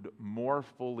that you would more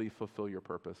fully fulfill your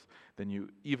purpose than you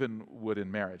even would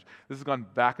in marriage. This has gone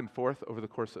back and forth over the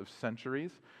course of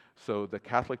centuries. So the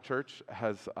Catholic Church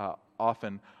has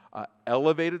often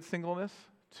elevated singleness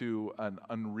to an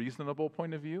unreasonable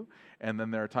point of view, and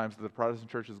then there are times that the Protestant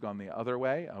Church has gone the other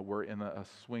way. We're in a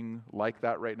swing like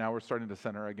that right now. We're starting to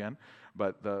center again,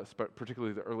 but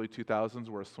particularly the early 2000s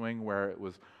were a swing where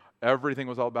everything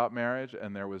was all about marriage,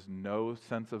 and there was no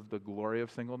sense of the glory of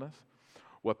singleness.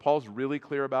 What Paul's really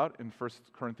clear about in 1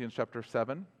 Corinthians chapter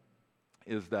 7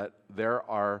 is that there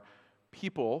are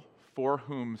people for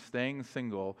whom staying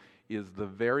single is the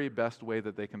very best way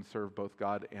that they can serve both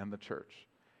God and the church.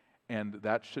 And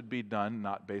that should be done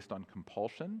not based on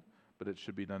compulsion, but it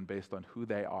should be done based on who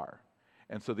they are.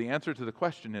 And so the answer to the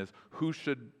question is, who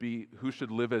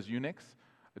should live as eunuchs?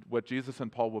 What Jesus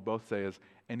and Paul will both say is,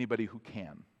 anybody who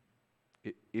can.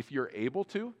 If you're able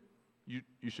to,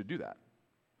 you should do that.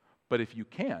 But if you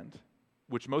can't,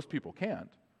 which most people can't,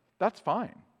 that's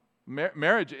fine.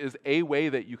 Marriage is a way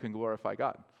that you can glorify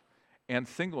God, and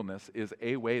singleness is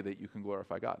a way that you can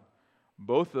glorify God.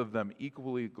 Both of them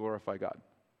equally glorify God.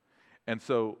 And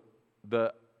so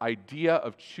the idea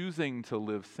of choosing to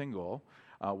live single,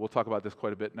 we'll talk about this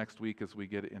quite a bit next week as we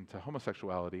get into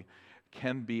homosexuality,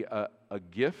 can be a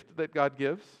gift that God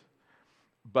gives,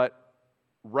 but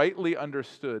rightly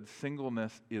understood,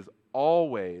 singleness is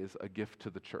always a gift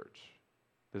to the church.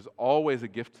 There's always a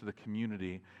gift to the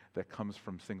community that comes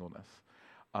from singleness.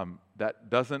 That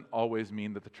doesn't always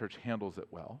mean that the church handles it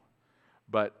well,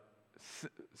 but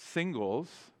singles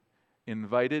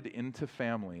invited into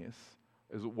families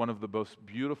is one of the most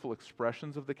beautiful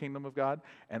expressions of the kingdom of God,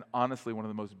 and honestly, one of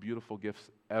the most beautiful gifts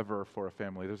ever for a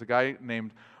family. There's a guy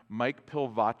named Mike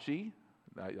Pilvachi.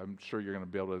 I'm sure you're going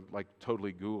to be able to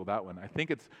totally Google that one. I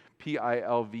think it's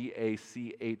Pilvachi,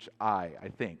 I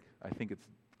think. I think it's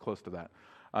close to that.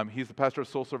 He's the pastor of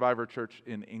Soul Survivor Church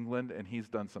in England, and he's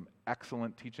done some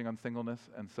excellent teaching on singleness.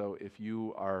 And so if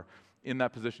you are in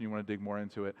that position, you want to dig more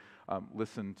into it,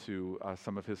 listen to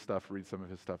some of his stuff, read some of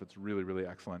his stuff. It's really, really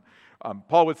excellent.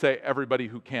 Paul would say everybody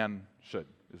who can should,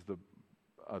 is the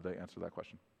answer to that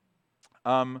question.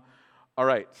 All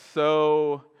right,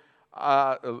 so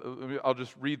I'll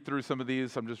just read through some of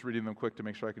these. I'm just reading them quick to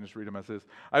make sure I can just read them as is.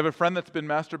 I have a friend that's been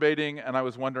masturbating, and I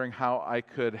was wondering how I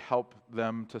could help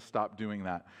them to stop doing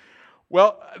that.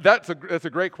 Well, that's a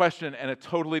great question, and it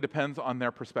totally depends on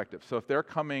their perspective. So if they're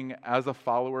coming as a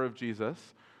follower of Jesus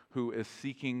who is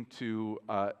seeking to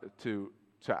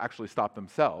actually stop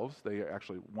themselves, they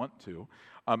actually want to,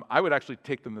 I would actually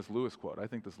take them this Lewis quote. I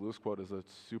think this Lewis quote is a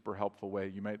super helpful way.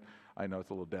 I know it's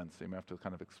a little dense, so you may have to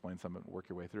kind of explain some and work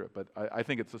your way through it, but I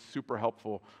think it's a super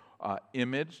helpful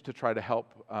image to try to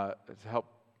help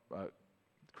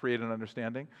create an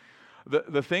understanding.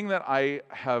 The thing that I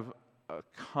have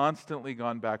constantly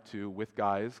gone back to with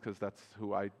guys, because that's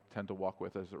who I tend to walk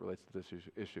with as it relates to this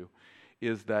issue,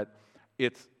 is that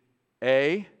it's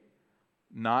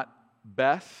not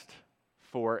best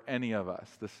for any of us.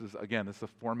 This is a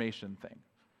formation thing.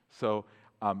 So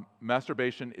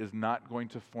masturbation is not going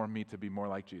to form me to be more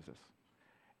like Jesus.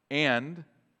 And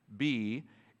B,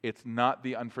 it's not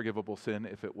the unforgivable sin.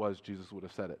 If it was, Jesus would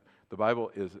have said it. The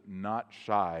Bible is not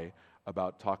shy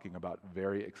about talking about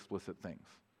very explicit things.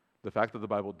 The fact that the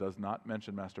Bible does not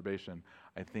mention masturbation,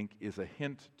 I think, is a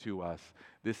hint to us.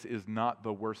 This is not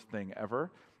the worst thing ever.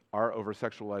 Our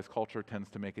over-sexualized culture tends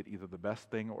to make it either the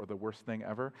best thing or the worst thing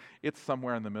ever. It's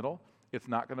somewhere in the middle. It's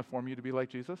not going to form you to be like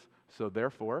Jesus. So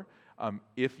therefore,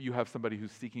 if you have somebody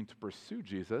who's seeking to pursue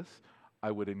Jesus, I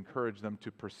would encourage them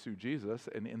to pursue Jesus.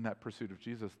 And in that pursuit of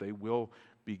Jesus, they will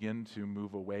begin to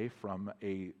move away from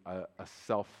a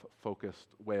self-focused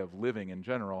way of living in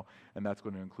general, and that's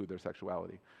going to include their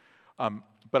sexuality.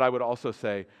 But I would also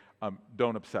say,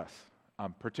 don't obsess,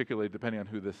 particularly depending on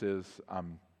who this is.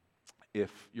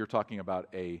 If you're talking about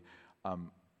a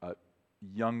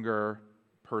younger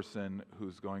person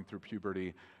who's going through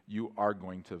puberty, you're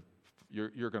going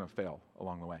to fail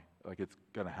along the way. It's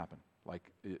going to happen.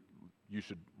 You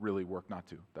should really work not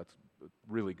to. That's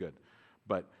really good.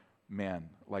 But man,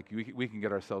 we can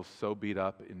get ourselves so beat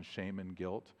up in shame and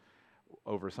guilt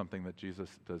over something that Jesus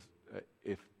does.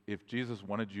 If Jesus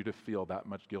wanted you to feel that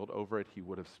much guilt over it, he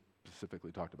would have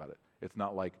specifically talked about it. It's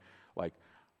not like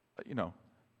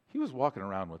he was walking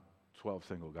around with 12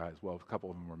 single guys. Well, a couple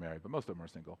of them were married, but most of them are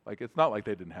single. It's not like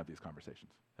they didn't have these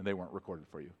conversations, and they weren't recorded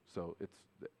for you. So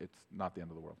it's not the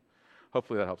end of the world.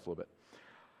 Hopefully that helps a little bit.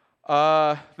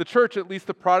 The church, at least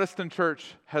the Protestant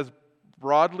church, has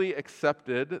broadly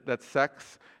accepted that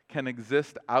sex can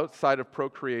exist outside of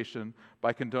procreation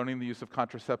by condoning the use of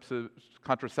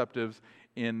contraceptives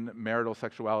in marital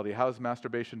sexuality. How is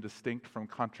masturbation distinct from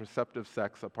contraceptive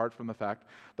sex, apart from the fact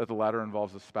that the latter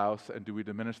involves a spouse, and do we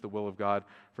diminish the will of God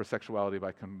for sexuality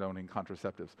by condoning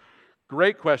contraceptives?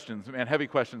 Great questions, man, heavy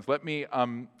questions. Let me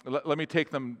take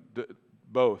them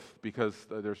both, because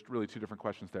there's really two different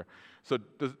questions there. So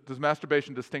does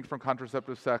masturbation distinct from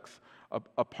contraceptive sex,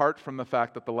 apart from the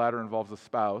fact that the latter involves a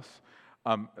spouse?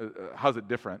 How's it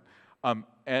different?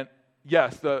 And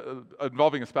yes,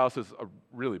 involving a spouse is a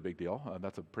really big deal.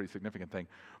 That's a pretty significant thing.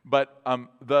 But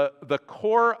the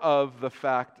core of the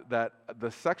fact that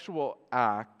the sexual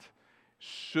act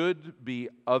should be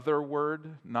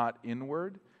otherward, not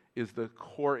inward, is the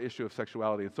core issue of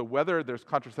sexuality. And so whether there's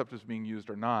contraceptives being used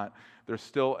or not, there's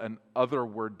still an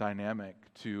otherward dynamic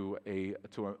to a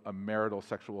marital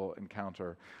sexual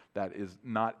encounter that is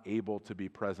not able to be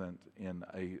present in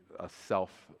a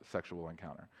self-sexual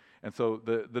encounter. And so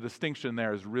the distinction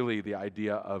there is really the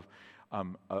idea of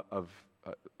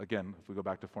again, if we go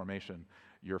back to formation,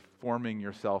 you're forming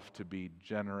yourself to be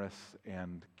generous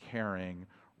and caring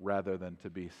rather than to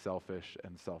be selfish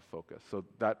and self-focused. So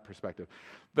that perspective.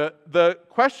 The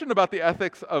question about the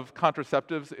ethics of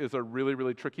contraceptives is a really,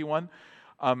 really tricky one.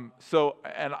 And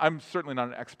I'm certainly not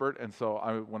an expert, and so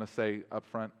I want to say up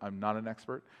front, I'm not an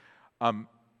expert.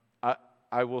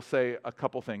 I will say a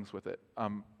couple things with it.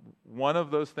 One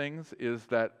of those things is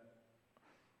that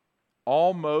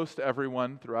almost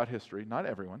everyone throughout history, not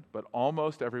everyone, but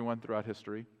almost everyone throughout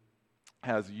history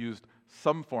has used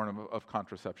some form of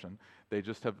contraception. They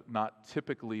just have not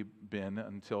typically been,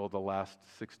 until the last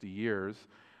 60 years,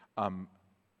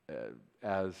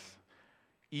 as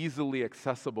easily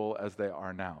accessible as they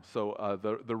are now. So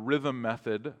the rhythm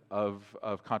method of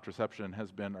contraception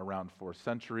has been around for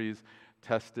centuries,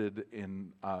 tested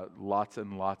in lots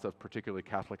and lots of particularly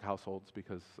Catholic households,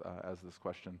 because as this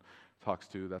question talks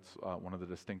to, that's one of the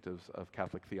distinctives of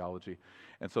Catholic theology.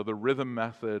 And so the rhythm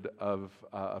method of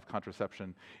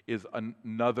contraception is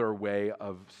another way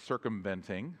of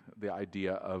circumventing the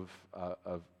idea of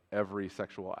every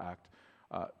sexual act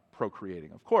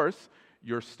procreating. Of course,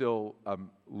 you're still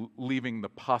leaving the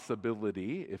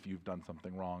possibility, if you've done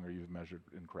something wrong or you've measured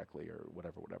incorrectly or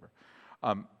whatever.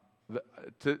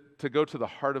 To go to the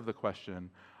heart of the question,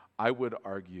 I would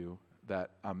argue that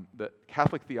the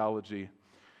Catholic theology,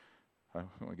 I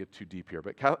don't want to get too deep here,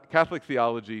 but Catholic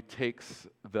theology takes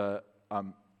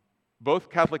both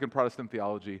Catholic and Protestant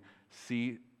theology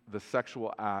see the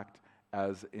sexual act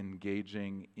as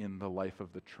engaging in the life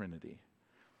of the Trinity.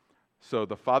 So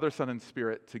the Father, Son, and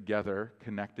Spirit together,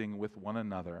 connecting with one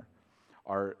another,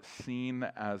 are seen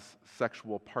as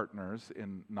sexual partners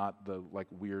in not the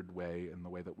weird way, in the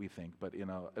way that we think, but in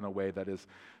a way that is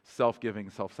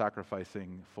self-giving,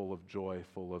 self-sacrificing, full of joy,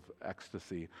 full of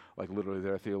ecstasy. Like literally,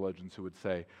 there are theologians who would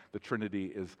say the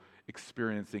Trinity is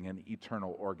experiencing an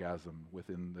eternal orgasm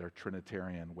within their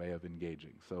Trinitarian way of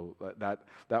engaging. So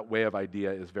that way of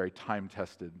idea is very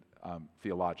time-tested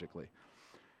theologically.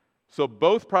 So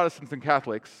both Protestants and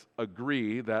Catholics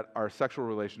agree that our sexual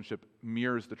relationship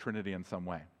mirrors the Trinity in some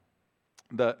way.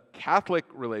 The Catholic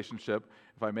relationship,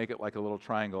 if I make it like a little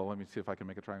triangle, let me see if I can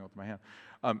make a triangle with my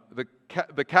hand.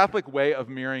 The Catholic way of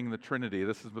mirroring the Trinity,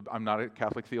 I'm not a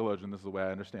Catholic theologian, this is the way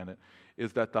I understand it,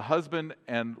 is that the husband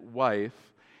and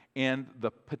wife and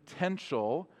the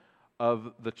potential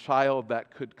of the child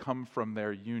that could come from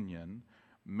their union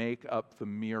make up the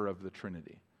mirror of the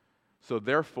Trinity. So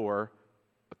therefore,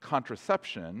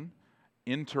 contraception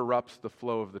interrupts the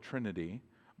flow of the Trinity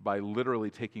by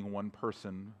literally taking one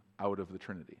person out of the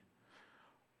Trinity.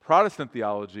 Protestant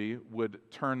theology would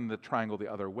turn the triangle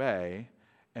the other way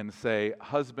and say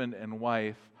husband and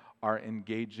wife are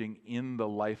engaging in the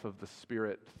life of the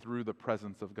Spirit through the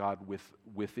presence of God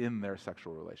within their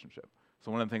sexual relationship.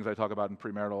 So one of the things I talk about in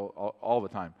premarital all the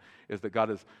time is that God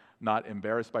is not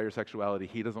embarrassed by your sexuality.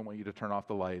 He doesn't want you to turn off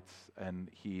the lights, and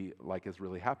He is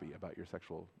really happy about your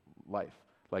sexual life.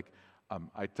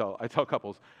 I tell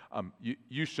couples,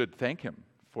 you should thank Him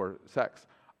for sex.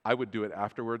 I would do it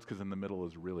afterwards because in the middle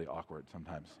is really awkward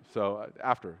sometimes. So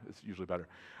after is usually better.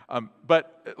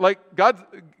 But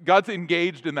God's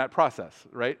engaged in that process,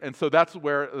 right? And so that's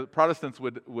where Protestants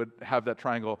would have that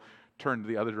triangle turned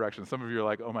the other direction. Some of you are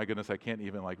like, oh my goodness, I can't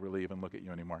even really even look at you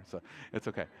anymore. So it's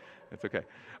okay. It's okay.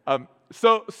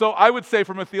 So I would say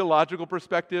from a theological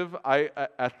perspective,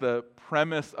 at the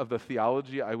premise of the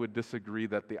theology, I would disagree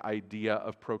that the idea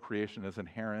of procreation is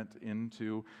inherent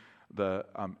into the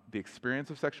experience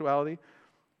of sexuality,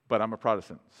 but I'm a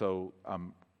Protestant, so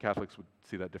Catholics would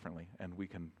see that differently, and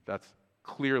that's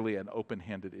clearly an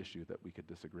open-handed issue that we could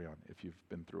disagree on if you've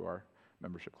been through our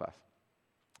membership class.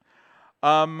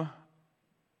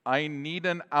 I need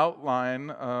an outline.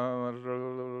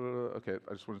 Okay,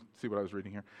 I just want to see what I was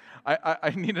reading here.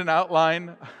 I need an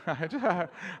outline.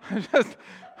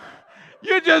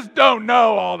 You just don't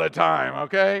know all the time,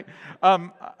 okay?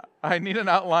 I need an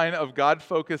outline of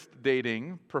God-focused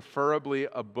dating, preferably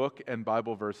a book and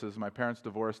Bible verses. My parents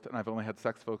divorced, and I've only had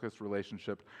sex-focused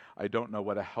relationship. I don't know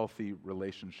what a healthy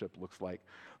relationship looks like.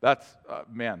 That's,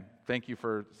 man, thank you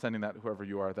for sending that, whoever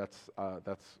you are. That's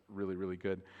really, really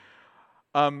good.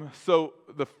 So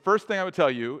the first thing I would tell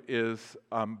you is,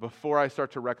 before I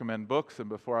start to recommend books and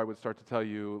before I would start to tell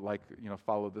you,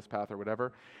 follow this path or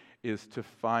whatever, is to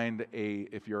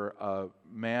if you're a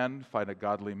man, find a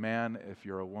godly man. If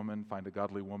you're a woman, find a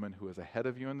godly woman who is ahead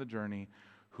of you in the journey,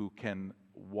 who can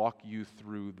walk you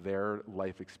through their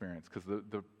life experience. Because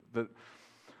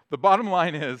the bottom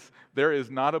line is, there is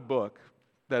not a book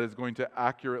that is going to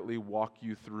accurately walk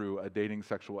you through a dating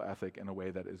sexual ethic in a way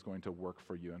that is going to work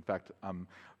for you. In fact,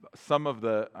 some of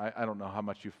I don't know how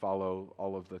much you follow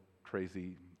all of the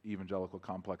crazy evangelical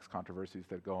complex controversies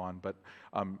that go on, but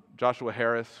Joshua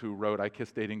Harris, who wrote I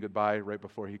Kissed Dating Goodbye right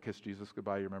before he kissed Jesus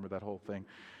goodbye, you remember that whole thing?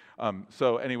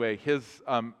 So anyway,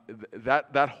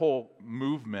 that whole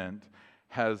movement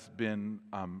has been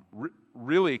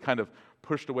really kind of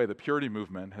pushed away. The purity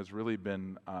movement has really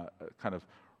been kind of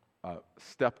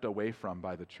stepped away from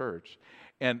by the church.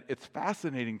 And it's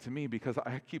fascinating to me because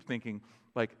I keep thinking,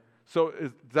 like, so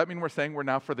does that mean we're saying we're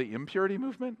now for the impurity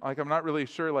movement? Like, I'm not really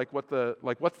sure, what's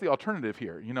the alternative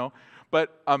here, you know?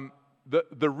 But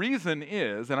the reason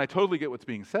is, and I totally get what's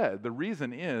being said, the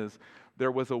reason is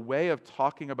there was a way of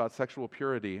talking about sexual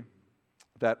purity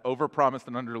that overpromised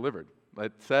and underdelivered.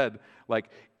 It said,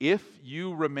 if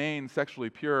you remain sexually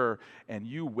pure and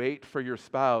you wait for your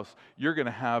spouse, you're going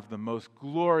to have the most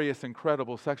glorious,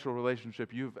 incredible sexual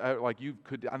relationship you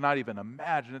could not even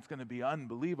imagine. It's going to be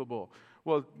unbelievable.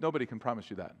 Well, nobody can promise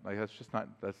you that. That's just not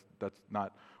that's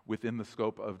not within the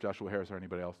scope of Joshua Harris or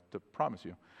anybody else to promise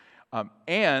you.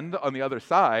 And on the other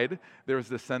side, there's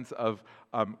this sense of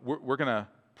we're going to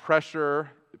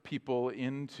pressure people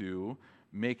into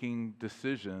making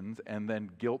decisions and then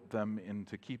guilt them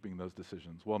into keeping those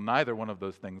decisions. Well, neither one of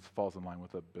those things falls in line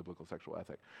with a biblical sexual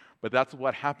ethic. But that's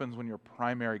what happens when your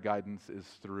primary guidance is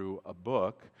through a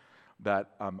book that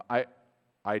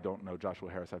I don't know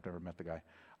Joshua Harris. I've never met the guy.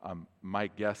 My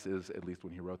guess is, at least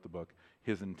when he wrote the book,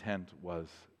 his intent was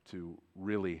to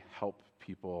really help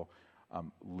people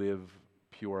live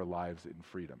pure lives in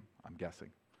freedom, I'm guessing.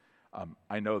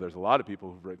 I know there's a lot of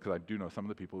people who've written, because I do know some of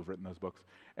the people who've written those books,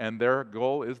 and their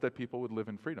goal is that people would live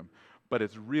in freedom. But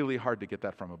it's really hard to get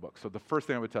that from a book. So the first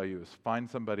thing I would tell you is find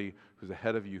somebody who's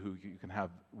ahead of you who you can have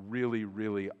really,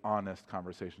 really honest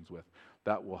conversations with.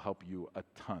 That will help you a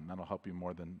ton. That'll help you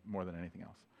more than anything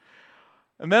else.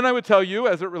 And then I would tell you,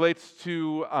 as it relates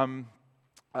to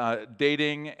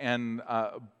dating and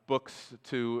books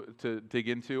to dig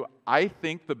into, I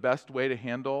think the best way to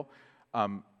handle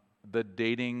the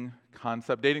dating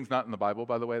concept. Dating's not in the Bible,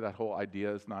 by the way. That whole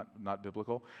idea is not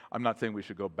biblical. I'm not saying we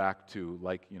should go back to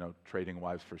trading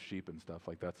wives for sheep and stuff.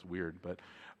 That's weird, but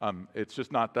it's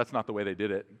just that's not the way they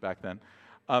did it back then.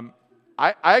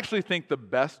 I actually think the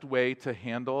best way to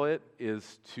handle it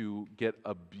is to get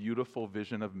a beautiful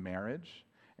vision of marriage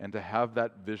and to have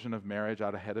that vision of marriage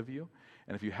out ahead of you.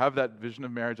 And if you have that vision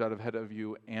of marriage out ahead of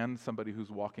you and somebody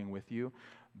who's walking with you,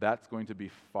 that's going to be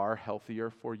far healthier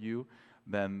for you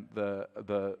than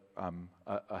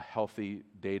a healthy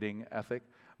dating ethic.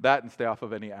 That, and stay off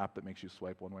of any app that makes you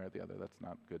swipe one way or the other. That's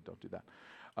not good. Don't do that.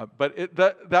 But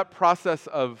that process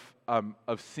of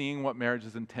seeing what marriage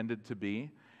is intended to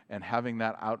be and having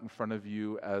that out in front of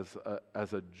you as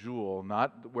a jewel,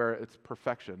 not where it's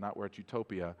perfection, not where it's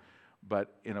utopia,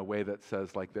 but in a way that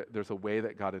says there's a way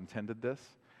that God intended this,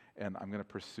 and I'm going to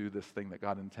pursue this thing that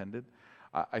God intended.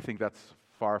 I think that's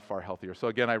far, far healthier. So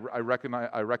again, I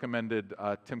recommended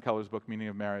Tim Keller's book, Meaning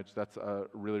of Marriage. That's a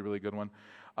really, really good one.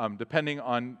 Depending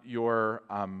on your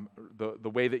the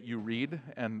way that you read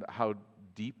and how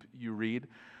deep you read,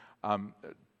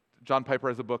 John Piper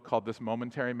has a book called This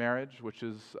Momentary Marriage, which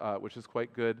is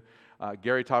quite good.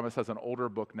 Gary Thomas has an older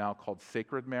book now called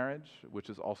Sacred Marriage, which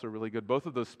is also really good. Both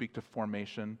of those speak to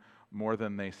formation more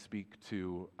than they speak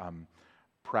to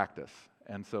practice.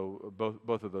 And so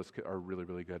both of those are really,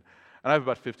 really good. And I have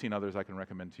about 15 others I can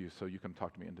recommend to you, so you can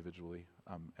talk to me individually,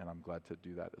 and I'm glad to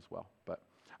do that as well. But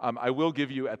I will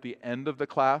give you, at the end of the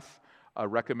class, a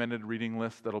recommended reading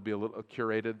list that'll be a little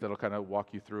curated, that'll kind of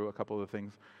walk you through a couple of the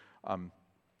things,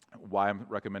 why I'm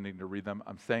recommending to read them.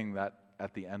 I'm saying that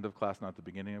at the end of class, not the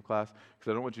beginning of class, because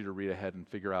I don't want you to read ahead and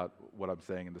figure out what I'm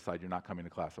saying and decide you're not coming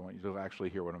to class. I want you to actually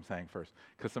hear what I'm saying first,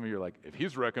 because some of you are like, if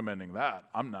he's recommending that,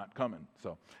 I'm not coming.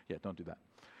 So yeah, don't do that.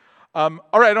 All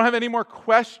right, I don't have any more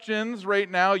questions right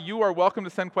now. You are welcome to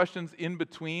send questions in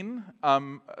between.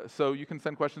 So you can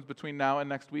send questions between now and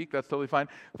next week. That's totally fine.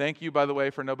 Thank you, by the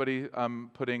way, for nobody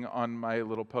putting on my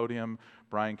little podium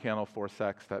Brian Cannell for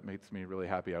sex. That makes me really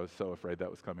happy. I was so afraid that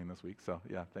was coming this week. So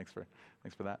yeah, thanks for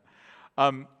that.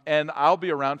 And I'll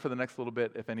be around for the next little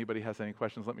bit if anybody has any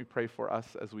questions. Let me pray for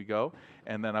us as we go,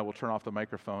 and then I will turn off the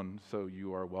microphone so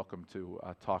you are welcome to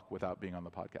talk without being on the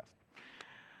podcast.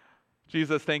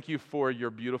 Jesus, thank you for your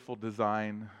beautiful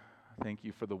design. Thank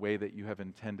you for the way that you have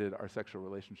intended our sexual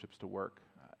relationships to work.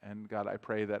 And God, I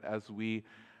pray that as we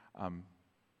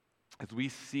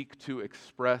seek to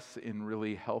express in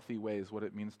really healthy ways what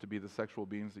it means to be the sexual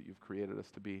beings that you've created us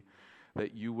to be,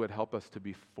 that you would help us to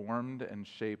be formed and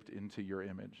shaped into your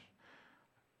image.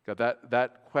 God,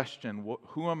 that question,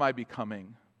 who am I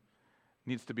becoming?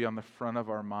 needs to be on the front of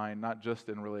our mind, not just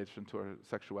in relation to our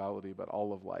sexuality, but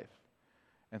all of life.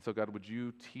 And so, God, would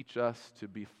you teach us to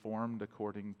be formed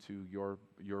according to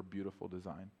your beautiful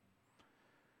design?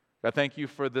 God, thank you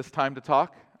for this time to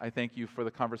talk. I thank you for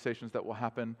the conversations that will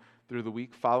happen through the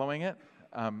week following it.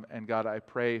 And God, I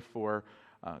pray for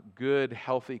good,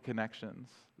 healthy connections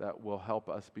that will help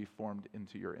us be formed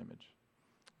into your image.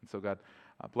 And so, God,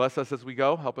 bless us as we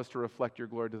go. Help us to reflect your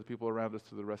glory to the people around us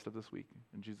through the rest of this week.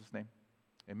 In Jesus' name,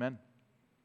 amen.